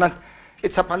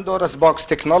 it's a Pandora's box.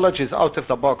 Technology is out of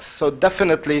the box. So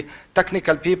definitely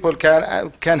technical people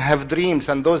can have dreams,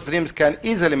 and those dreams can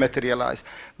easily materialize.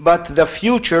 But the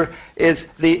future is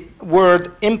the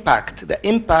word impact, the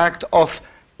impact of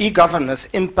e-governance,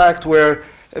 impact where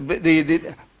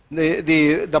the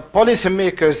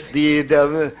policymakers,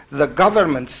 the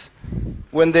governments,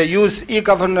 when they use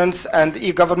e-governance and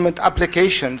e-government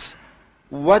applications,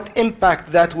 what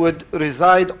impact that would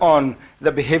reside on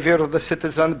the behavior of the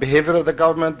citizen, behavior of the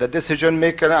government, the decision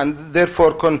maker, and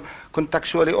therefore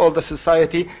contextually all the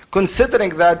society, considering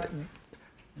that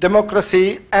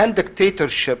democracy and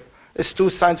dictatorship is two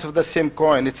sides of the same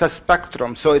coin. It's a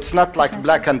spectrum, so it's not like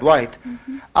black and white.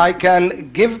 Mm-hmm. I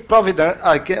can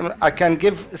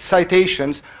give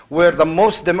citations where the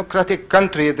most democratic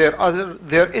country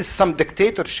there is some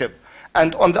dictatorship,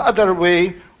 and on the other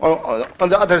way, on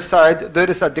the other side, there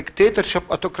is a dictatorship,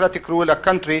 autocratic rule, a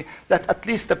country that at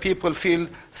least the people feel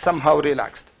somehow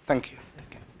relaxed. Thank you.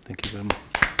 Thank you very much.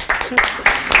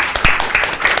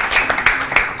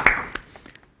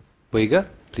 Boiga,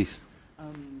 please.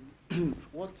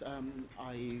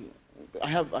 I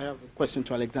have a question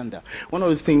to Alexander. One of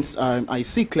the things I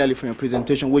see clearly from your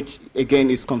presentation, which again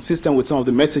is consistent with some of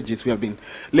the messages we have been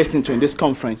listening to in this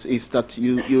conference, is that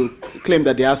you claim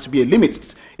that there has to be a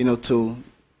limit,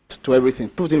 to everything,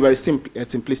 proving very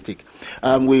simplistic.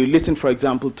 We listened, for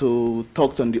example, to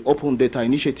talks on the Open Data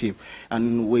Initiative,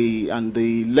 and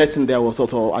the lesson there was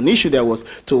also an issue there was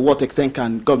to what extent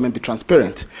can government be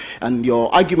transparent. And your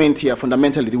argument here,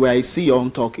 fundamentally, the way I see your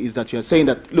own talk, is that you're saying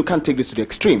that you can't take this to the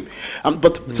extreme.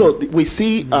 So we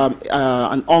see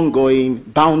an ongoing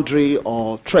boundary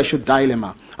or threshold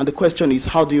dilemma. And the question is,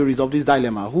 how do you resolve this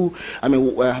dilemma? Which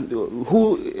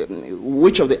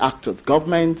of the actors,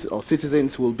 government or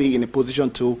citizens, will be in a position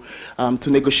to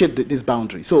negotiate this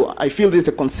boundary? So I feel this is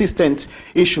a consistent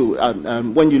issue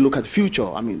when you look at the future.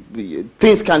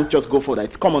 Things can't just go for that.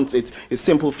 It's common. It's a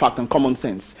simple fact and common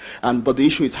sense. But the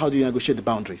issue is, how do you negotiate the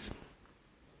boundaries?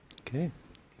 Okay.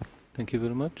 Thank you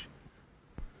very much.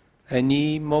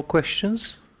 Any more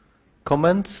questions?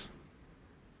 Comments?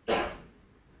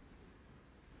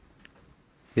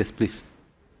 Yes, please.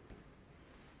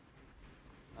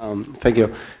 Thank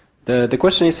you. The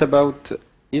question is about,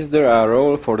 is there a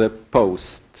role for the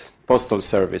postal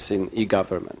service in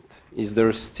e-government? Is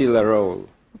there still a role?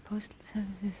 Postal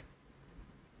services.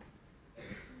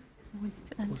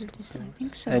 I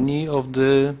think so. Any of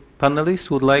the panelists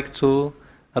would like to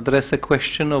address a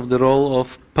question of the role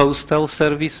of postal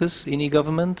services in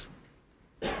e-government?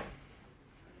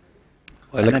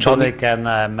 Anybody can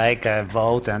make a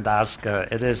vote and ask.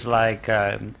 It is like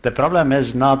the problem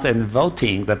is not in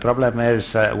voting. The problem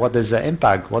is what is the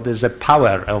impact? What is the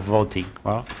power of voting?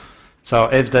 Well, so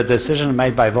if the decision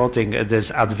made by voting it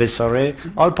is advisory,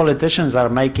 all politicians are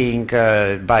making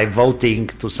by voting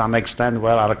to some extent.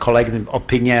 Well, are collecting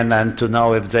opinion and to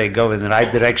know if they go in the right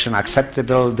direction,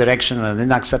 acceptable direction, and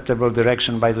unacceptable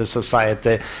direction by the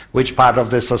society, which part of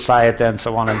the society, and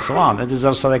so on and so on. It is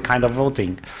also a kind of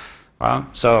voting. Well,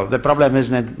 so the problem is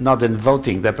not in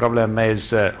voting. The problem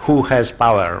is who has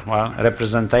power, well,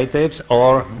 representatives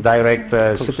or direct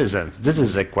citizens. This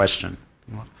is a question.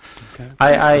 Okay.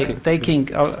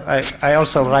 I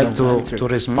also like to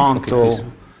respond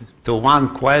to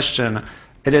one question.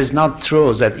 it is not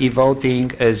true that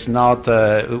e-voting is not,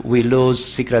 we lose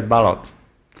secret ballot.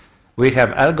 We have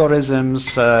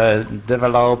algorithms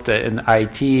developed in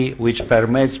IT which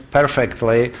permits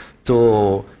perfectly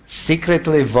to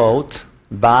secretly vote,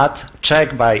 but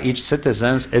check by each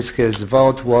citizen if his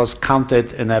vote was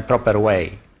counted in a proper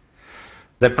way.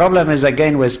 The problem is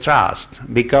again with trust,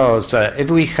 because if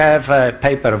we have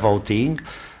paper voting,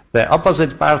 the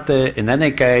opposite party in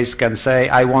any case can say,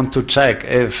 I want to check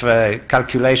if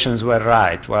calculations were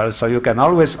right. Well, so you can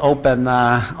always open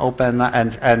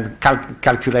and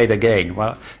calculate again.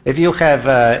 Well, if you have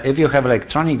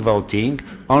electronic voting,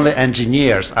 only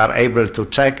engineers are able to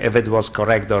check if it was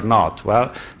correct or not.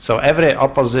 Well, so every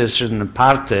opposition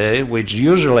party, which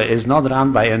usually is not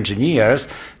run by engineers,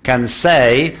 can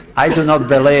say, I do not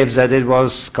believe that it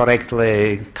was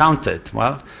correctly counted.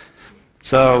 Well,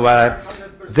 so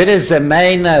that is the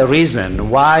main reason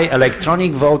why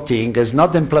electronic voting is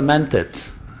not implemented.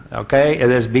 Okay, it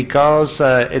is because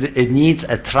it needs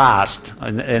a trust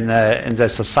in the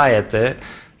society.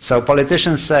 So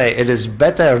politicians say it is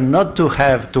better not to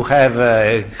have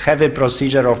a heavy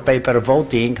procedure of paper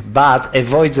voting, but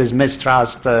avoid these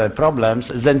mistrust problems,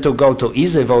 than to go to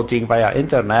easy voting via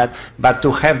internet, but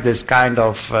to have this kind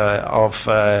of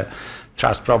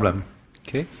trust problem.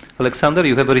 Okay. Alexander,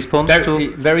 you have a response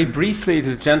very briefly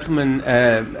to the gentleman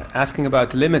asking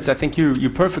about the limits. I think you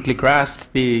perfectly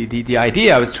grasped the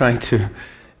idea I was trying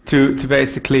to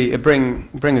basically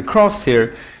bring across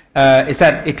here. Is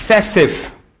that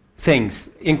excessive things,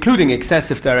 including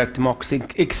excessive direct democracy,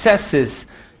 excesses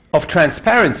of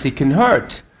transparency can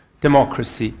hurt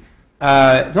democracy.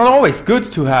 It's not always good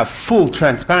to have full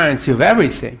transparency of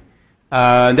everything.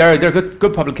 There are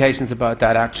good publications about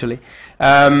that, actually.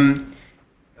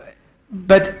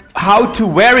 But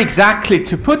where exactly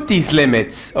to put these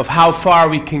limits of how far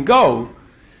we can go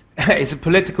is a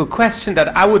political question that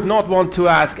I would not want to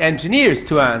ask engineers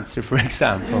to answer, for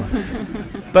example.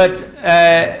 But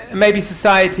maybe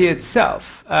society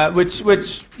itself, which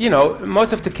you know,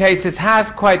 most of the cases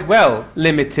has quite well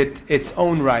limited its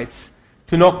own rights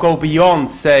to not go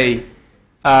beyond, say,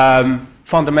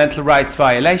 fundamental rights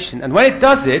violation. And when it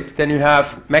does it, then you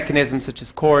have mechanisms such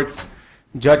as courts,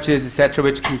 judges, etc.,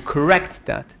 which can correct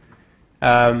that.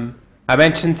 I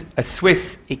mentioned a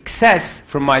Swiss excess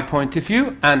from my point of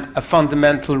view and a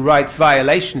fundamental rights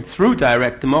violation through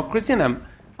direct democracy, and I'm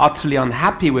utterly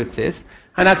unhappy with this,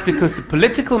 and that's because the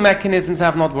political mechanisms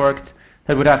have not worked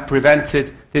that would have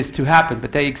prevented this to happen,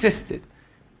 but they existed.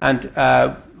 And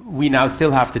we now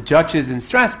still have the judges in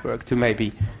Strasbourg to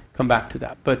maybe come back to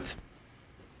that. But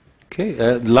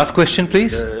okay, last question,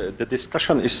 please. The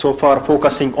discussion is so far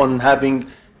focusing on having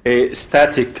a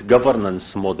static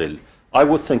governance model. I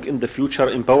would think in the future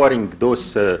empowering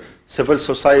those civil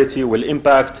society will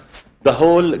impact the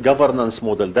whole governance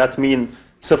model. That means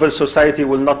civil society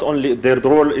will not only, their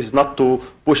role is not to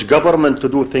push government to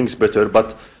do things better,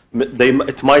 but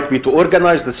it might be to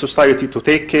organize the society to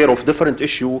take care of different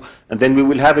issues, and then we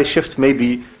will have a shift.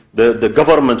 Maybe the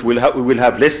government will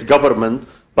have less government,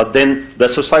 but then the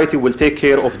society will take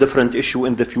care of different issues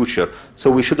in the future. So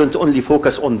we shouldn't only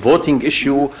focus on voting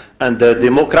issue and the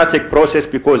democratic process,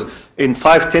 because in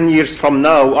 5-10 years from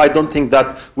now, I don't think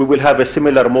that we will have a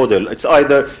similar model. It's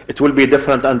either it will be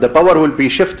different and the power will be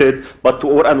shifted, but to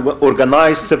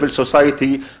organize civil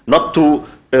society, not to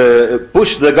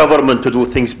push the government to do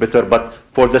things better, but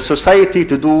for the society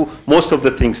to do most of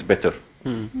the things better.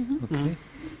 Okay.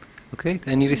 Okay,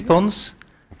 any response?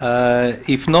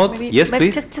 If not, maybe, yes,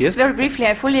 please. Just yes? very briefly,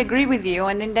 I fully agree with you.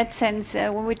 And in that sense,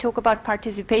 when we talk about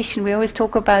participation, we always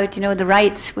talk about, you know, the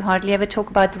rights. We hardly ever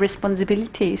talk about the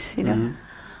responsibilities, you know.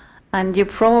 And you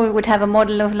probably would have a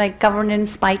model of like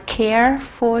governance by care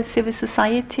for civil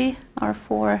society or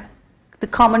for the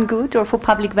common good or for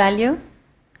public value.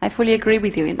 I fully agree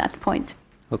with you in that point.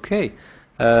 Okay.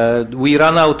 We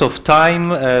run out of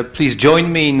time. Please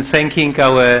join me in thanking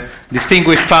our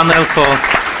distinguished panel for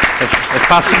a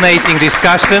fascinating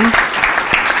discussion,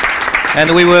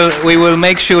 and we will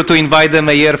make sure to invite them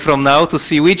a year from now to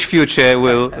see which future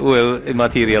will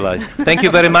materialize. Thank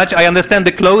you very much. I understand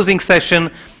the closing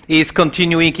session is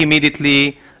continuing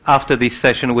immediately after this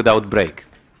session without break.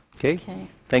 Okay?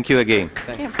 Thank you again.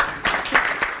 Thank you.